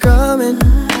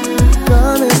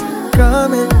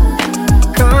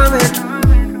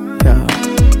 Yeah.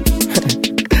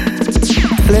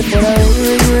 Flip when I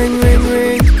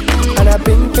ring. And I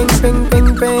ping.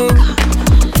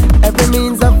 Every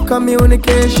means of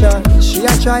communication. She a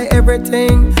try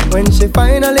everything. When she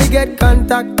finally get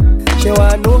contact, she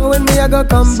wanna know when me I go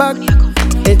come back.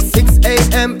 It's 6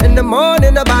 a.m. in the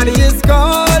morning, the body is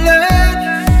calling.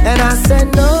 And I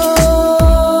said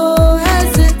no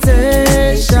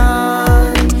hesitation.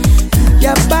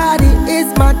 Your body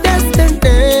is my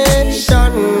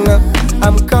destination.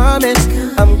 I'm coming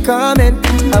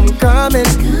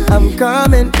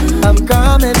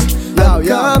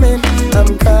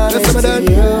to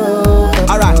you.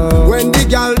 Alright, when the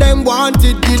girl them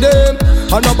wanted to them,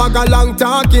 and no bag a long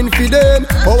talking for them.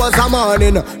 Hours a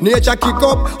morning, nature kick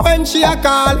up. When she a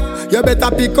call, you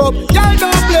better pick up. Girl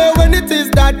don't play when it is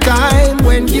that time.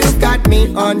 When you got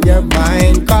me on your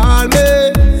mind, call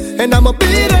me, and I'ma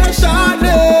be there shortly.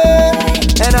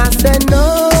 And I said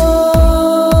no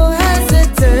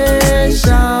hesitation.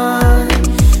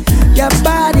 Your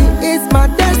body is my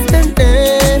destination.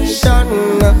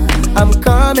 I'm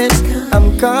coming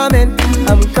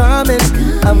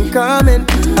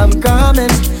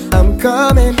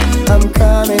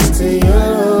to you.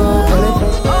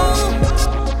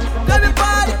 Let me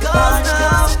party goes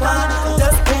now.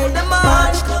 Just pay the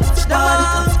money.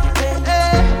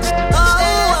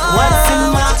 What's in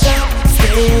my cup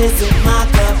stays in my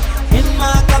cup. In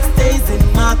my cup stays in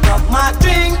my cup. My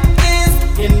drink is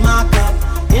in my cup.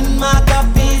 In my cup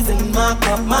is in my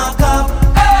cup. My cup.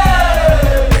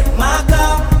 My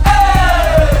cup.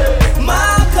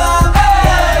 My cup.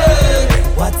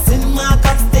 What's in my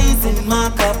cup stays in my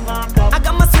cup. I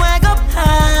got my swag up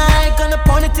high, gonna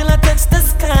point it till I touch the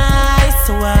sky.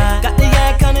 So I got the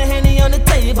yak on the Henny on the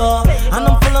table, and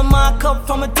I'm full of my cup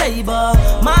from a table.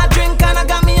 My drink kinda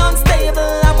got me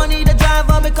unstable. I'ma need a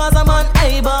driver because I'm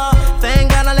unable.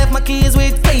 Thank God I left my keys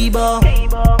with cable.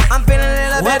 I'm feeling a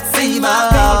little bit fever.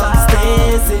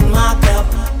 Stays in my cup.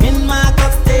 In my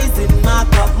cup stays in my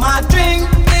cup. My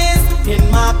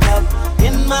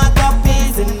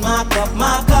cup,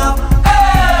 my cup.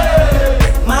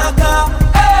 Hey! My cup.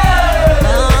 Hey!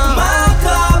 My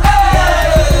cup.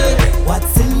 Hey!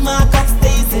 What's in my cup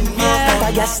stays in my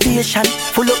cup. Gas station,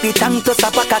 full up the tank to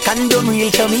Sapaka condom,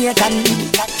 real Jamaican.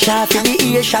 Sharp in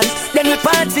the Asian, then we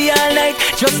party all night,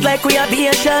 just like we are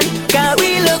Asian. Cause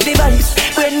we love the vibes,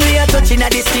 when we are touching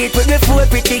at the street with the four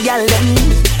pretty gal them.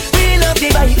 We love the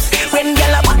vibes, when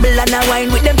gal a bubble and a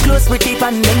wine with them close pretty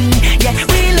pan them. Yeah,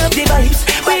 we love the vibes,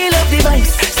 we love the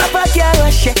vibes. Sapaka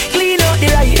rush, clean out the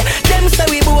ride. Them say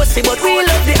we bossy, but we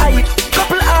love the hype.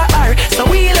 Couple RR, so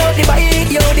we love the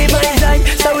vibe, yo the vibe.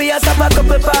 So we are Sapaka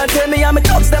couple party, me and me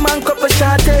thugs them and couple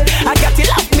shorty. I got to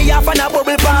lock me off and a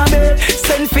bubble for me.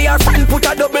 Send for your friend, put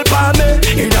a double for me.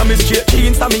 Inna me straight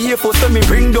jeans, and me here for so me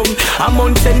bring them. I'm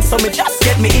on 10, so me just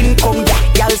get me income.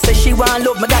 Y'all say she want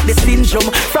love, me got the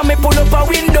syndrome. From me pull up a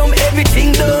window,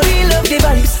 everything done. We love the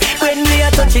vibes, when we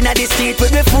are touching at the street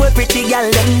with me four pretty gal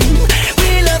them.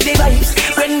 We love the vibes,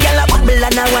 when gal a bubble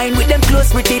and a wine with them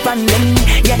close pretty pan them.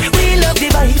 Yeah, we love the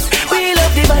vibes, we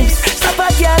love the vibes. Stop a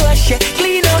gal rush,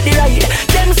 clean out the ride.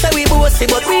 Them say we bossy,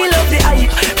 but we love the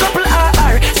hype. Couple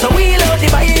RR, so we love the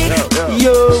vibe.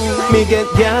 Yo, me get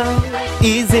down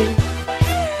easy.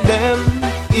 Them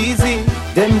easy.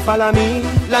 Them follow me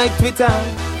like Twitter.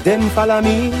 Them follow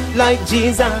me like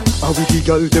Jesus. And with the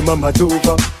girl them a mad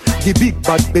over. The big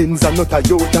bad Benz and not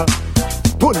Toyota.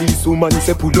 Police woman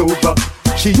say pull over.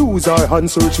 She use her hand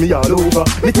search me all over.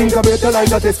 Me think I better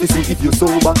like a test to see if you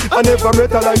sober. I never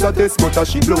better like a test but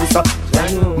she closer.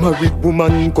 Married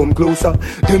woman come closer.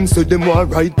 Them say them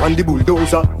want ride on the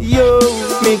bulldozer. Yo,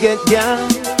 me get down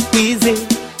easy.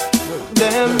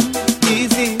 Them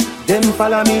easy. Them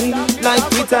follow me like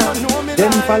Twitter.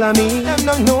 Them follow me. Them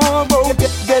don't know about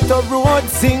get a road,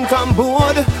 sink and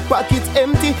board. Pocket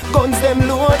empty, guns them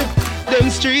load. Them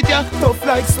street ya tough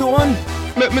like stone.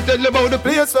 Make me tell you about the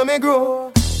place where me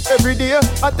grow. Every day,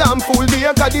 a damn full day.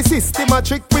 Got the system a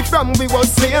trick we from we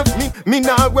was slave. Me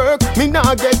nah work, me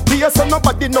nah get pay. So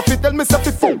nobody no fi tell me say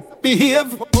fi full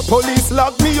behave. Police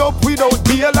lock me up without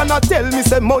bail and I tell me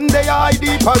say Monday I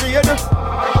ID parade.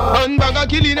 And bag a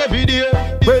killing every day.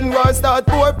 When war start,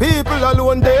 poor people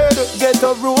alone dead. Get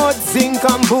a road, zinc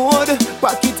and board.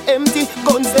 Pocket empty,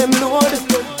 guns them load.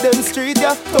 Them street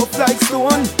ya tough like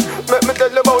stone. Let me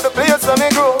tell you about the place where me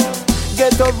grow.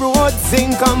 Get a road,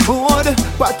 zinc and board.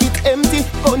 Pocket empty,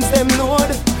 guns them load.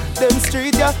 Them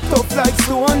street ya tough like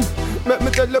stone. Let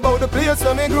me tell you about the place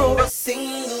where me grow. A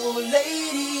single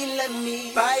lady, let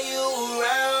me buy you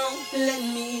around. Let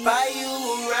me buy you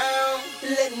around.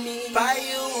 Let me buy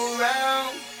you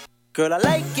around. Girl, I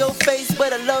like your face,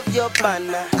 but I love your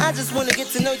partner. I just wanna get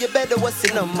to know you better, what's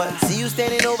your number? See you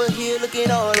standing over here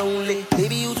looking all lonely.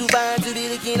 Baby, you too fine to be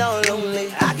looking all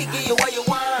lonely. I can give you what you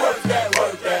want. Work that,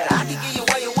 work that. I can give you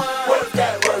what you want. Work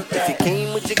that, work that. If you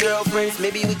came with your girlfriends,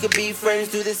 maybe we could be friends.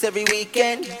 Do this every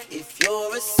weekend. If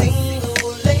you're a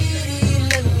single lady,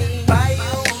 let me buy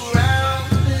you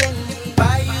around. Let me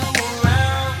buy you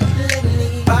around. Let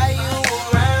me buy you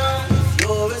around. If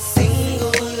you're a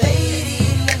single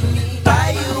lady, let me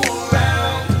buy you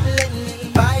around. Let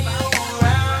me buy you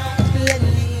around. Let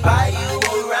me buy you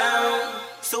around.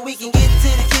 So we can get to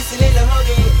the kissing and the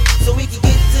hugging. So we can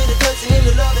get to the touching and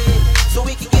the loving. So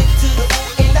we can get to the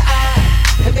ooh in the eye.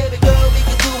 And baby girl, we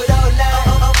can do it all night.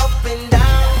 Up and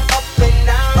down, up and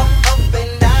down, up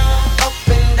and down, up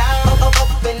and down,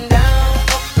 up and down,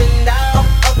 up and down,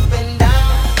 up and down,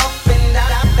 up and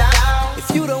down.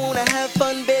 If you don't wanna have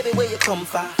fun, baby, where you come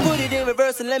from? Put it in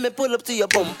reverse and let me pull up to your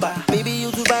bumper. Baby,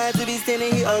 you too fine to be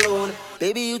standing here alone.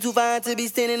 Baby, you too fine to be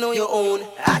standing on your own.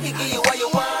 I can give you what you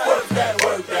want. Work that,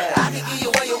 work that. I can give you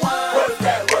what you want. Work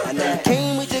that, work that. I know you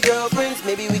came with your girlfriends.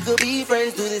 Maybe we could be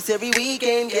friends. Do this every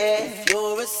weekend, yeah. If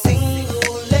you're a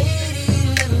single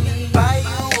lady, let me buy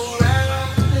you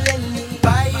around. Let me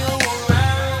buy you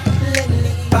around. Let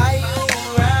me buy you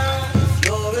around. If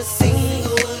you're a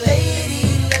single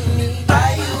lady, let me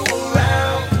buy you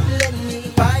around. Let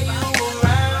me buy you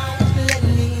around. Let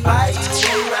me buy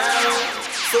you around.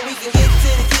 So we can get to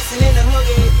the kissing and the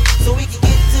hugging. So we can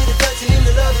get to the touching and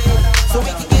the loving. So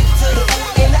we can get to the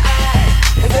ooh in the eye.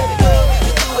 And baby girl, we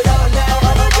can do it all night.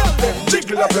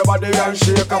 Jiggle up your body and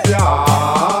shake up your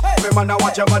heart. Me man, I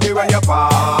watch your body when you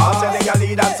pass. Tell you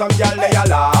lead and some girl they a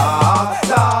laugh,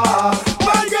 laugh.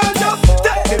 My girl just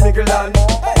take the mickle and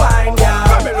wine,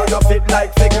 yeah. Me know you fit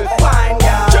like fickle, wine,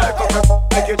 yeah. Jerk up your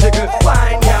make you jiggle,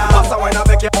 wine, yeah. Pass a wine and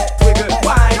make you wiggle,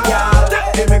 wine, yeah.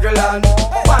 Take the mickle and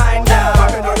wine, yeah.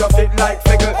 Me know you fit like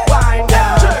fickle, wine,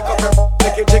 yeah. Jerk up your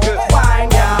make you jiggle,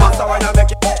 wine, yeah. Pass a wine and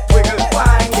make you wiggle,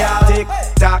 wine, yeah. Tick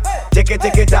tock, ticky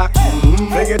ticky tock.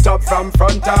 Bring it up from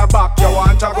front or back. You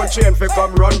want a good chain fi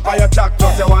come run for your jack.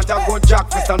 Just you want a good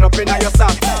fi stand up inna your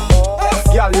socks.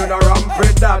 Girl, you no ramp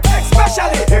with that.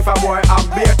 Especially if a boy have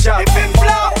beer chat. If him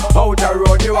flop out the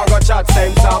road, you a go chat.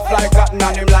 Same soft like cotton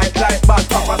and him like bad.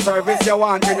 Proper service you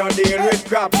want, you don't deal with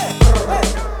crap.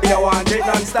 You want it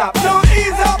non-stop. No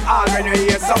ease up. All when you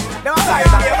hear some. Don't say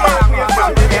that you're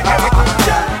from the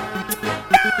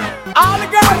all the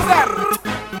girls them.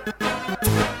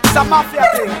 It's a mafia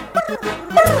thing.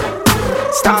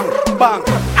 Stamp, bang.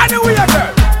 Anyway,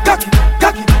 girl. Cock it,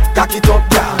 cock it, cock it up,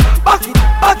 girl. Back it,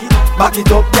 back it, back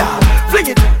it up, girl. Fling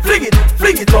it, fling it,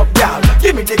 fling it up, girl.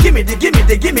 Give me the, give me the, give me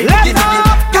the, give me the, give me the.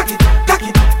 Cock it, cock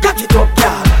it, cock it up,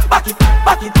 girl. Back it,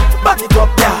 back it, back it up,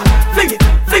 girl. Fling it,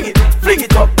 fling it, fling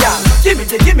it up, girl. Give me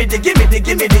the, give me the, give me the,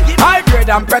 give me the. High grade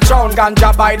and Patron,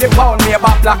 ganja by the pound. Me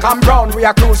about black and brown, we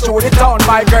a cruise through the town.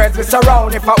 My girls we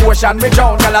surround, if a ocean we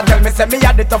drown. Girl a tell me say me a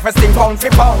the toughest thing pound for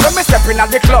pound. When me step in at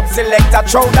the club, select a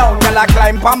throw down. Girl a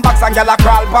climb pan box and girl a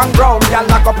crawl pan ground. Girl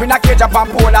lock up in a cage up and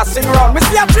pole a sing round. Me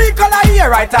see a tree color here,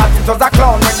 right out it was a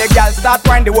clown. When the girl start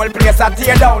wine, the whole place a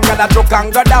tear down. Girl a joke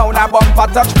and go down, a bumper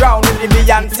touch ground. With the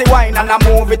Beyonce wine and a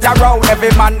move it around.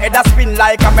 Every man head a spin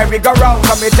like a merry-go-round.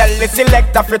 So me tell the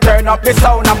selector fi turn up the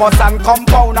sound. I must and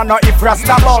compound and no if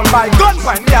rasta bound. My gun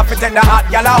find me have to take the hot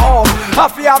girl a home.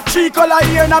 Have to have three color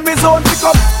here in me zone. Pick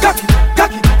up, cock it,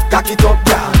 cock it, cock it up,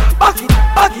 girl. Back it,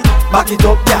 back it, back it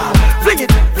up, girl. Fling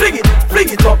it, fling it, fling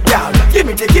it up, girl. Give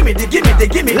me the, give me the, give me the,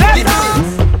 give me the, give me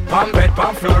the. Pam bed,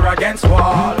 pam floor against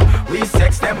wall. We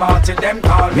sex them all till them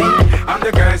call me. And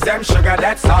the girls them sugar,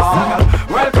 that's all.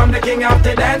 Welcome the king of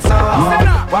the dance hall.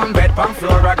 Pam bed, pam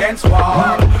floor against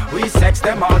wall. We sex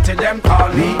them all till them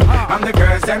call me. And the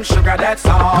girls them sugar, that's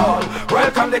all.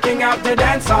 Welcome the king of the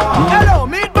dance hall. Hello,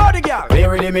 meet body girl.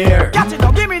 Clear in the mirror. Catch it,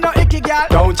 don't give me no icky girl.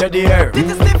 Don't you dare.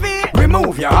 This is stiffy.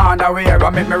 Remove your underwear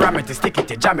and make me ram it, stick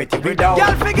it, jam it without.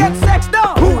 Girl forget sex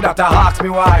down. Who that ask me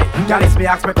why? Girl is me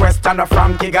ask me question a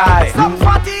Frankie guy. Some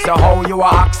fatty. So how you a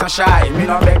act so shy? Me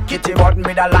no beg kitty but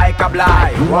me da like a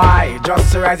blind. Why?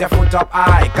 Just to raise your foot up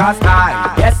high. Cause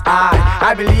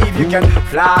I believe you can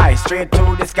fly straight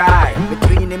to the sky.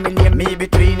 Between him and me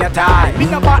between your tie. Me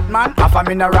no Batman, half a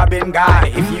me no Robin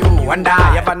guy. If you and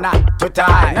I ever not to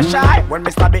tie. No shy, when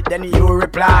me stab it then you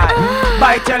reply.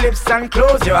 Bite your lips and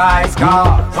close your eyes.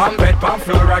 Cause pump bed, pump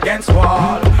floor against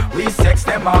wall. We sex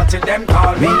them all till them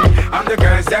call me. And the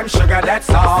girls them sugar, that's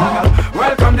all.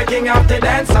 Welcome the king of the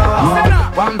dance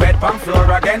hall. Pump bed, pump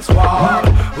floor against wall.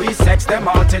 We sex them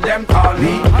all till them call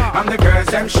me. And the girls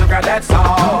them sugar, that's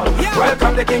all.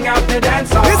 Welcome the king of the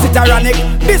dance hall. Is it ironic?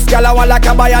 This girl I want like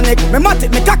a bionic. Me mat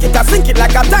it, me cock it, I sink it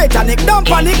like a Titanic. Don't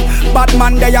panic,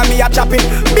 Batman there and me a chop it.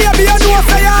 Baby you know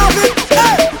say you have it.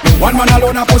 Hey! One man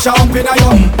alone a push a hump in a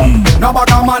yo. No bag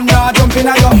a man nah jump in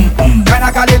a yo. Kinda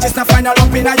college is no final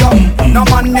lump in a yo. No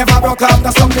man never broke up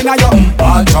the slump in a yo.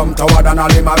 All jump toward and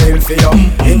all him a bill for you.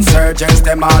 Insurgents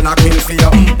them all a kill for you.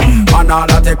 Man all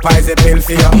a take poison pill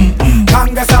for you.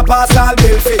 Congress a pass all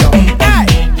bill for you. Hey,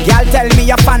 y'all tell me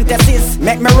your fantasies.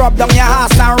 Make me rub down your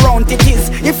ass and round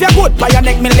titties. If you're good by your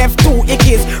neck me left two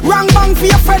ickies. Wrong bang for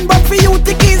your friend but for you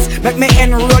tickies. Make me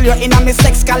enroll you in a me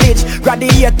sex college.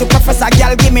 Graduate to professor,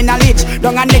 girl give me knowledge.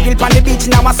 Down a niggle on the beach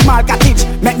now a small cottage.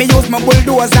 Make me use my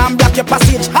bulldozer and block your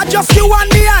passage. I just you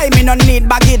and the eye, me no need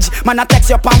baggage. Man I text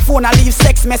your pan phone and leave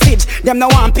sex message. Them no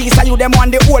want peace and you them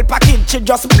want the whole package. She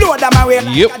just blow them away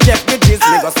like a Jeff Bridges.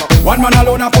 One man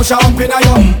alone a push a hump in a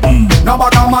yo. No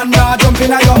bag a man nah jump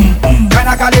in a yo.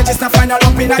 Kinda college is no final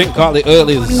lump in a yo. Think all the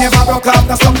earlies. Never broke up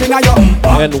the slump in a yo.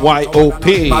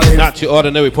 NYOP, not your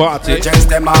ordinary party.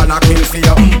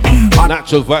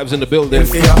 Natural vibes in the building.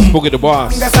 Spooky the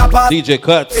boss, DJ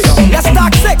Cuts. Let's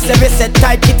talk sex, every set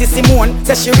type Kitty Simone.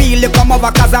 Say she really come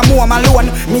over cause I'm home alone.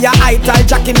 Me a ital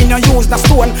Jackie, me no use no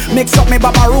stone. Mix up me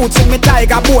Baba Roots with me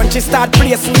Tiger Bone. She start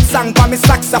play sweet song for me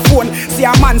saxophone. See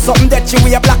a man something that she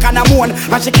wear black and a moon.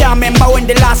 And she can't remember when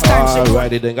the last time she...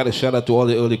 Alrighty then, got a shout out to all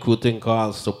the early crew thing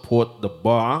called Support the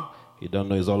Bar. You don't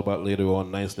know it's all about later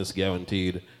on niceness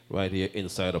guaranteed right here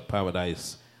inside of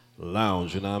Paradise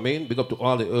Lounge, you know what I mean? Big up to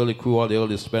all the early crew, all the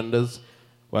early spenders.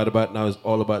 Right about now it's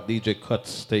all about DJ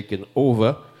Cuts taking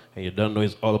over. And you don't know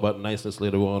it's all about niceness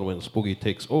later on when Spooky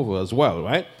takes over as well,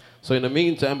 right? So in the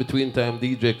meantime, between time,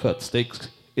 DJ Cuts takes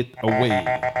it away.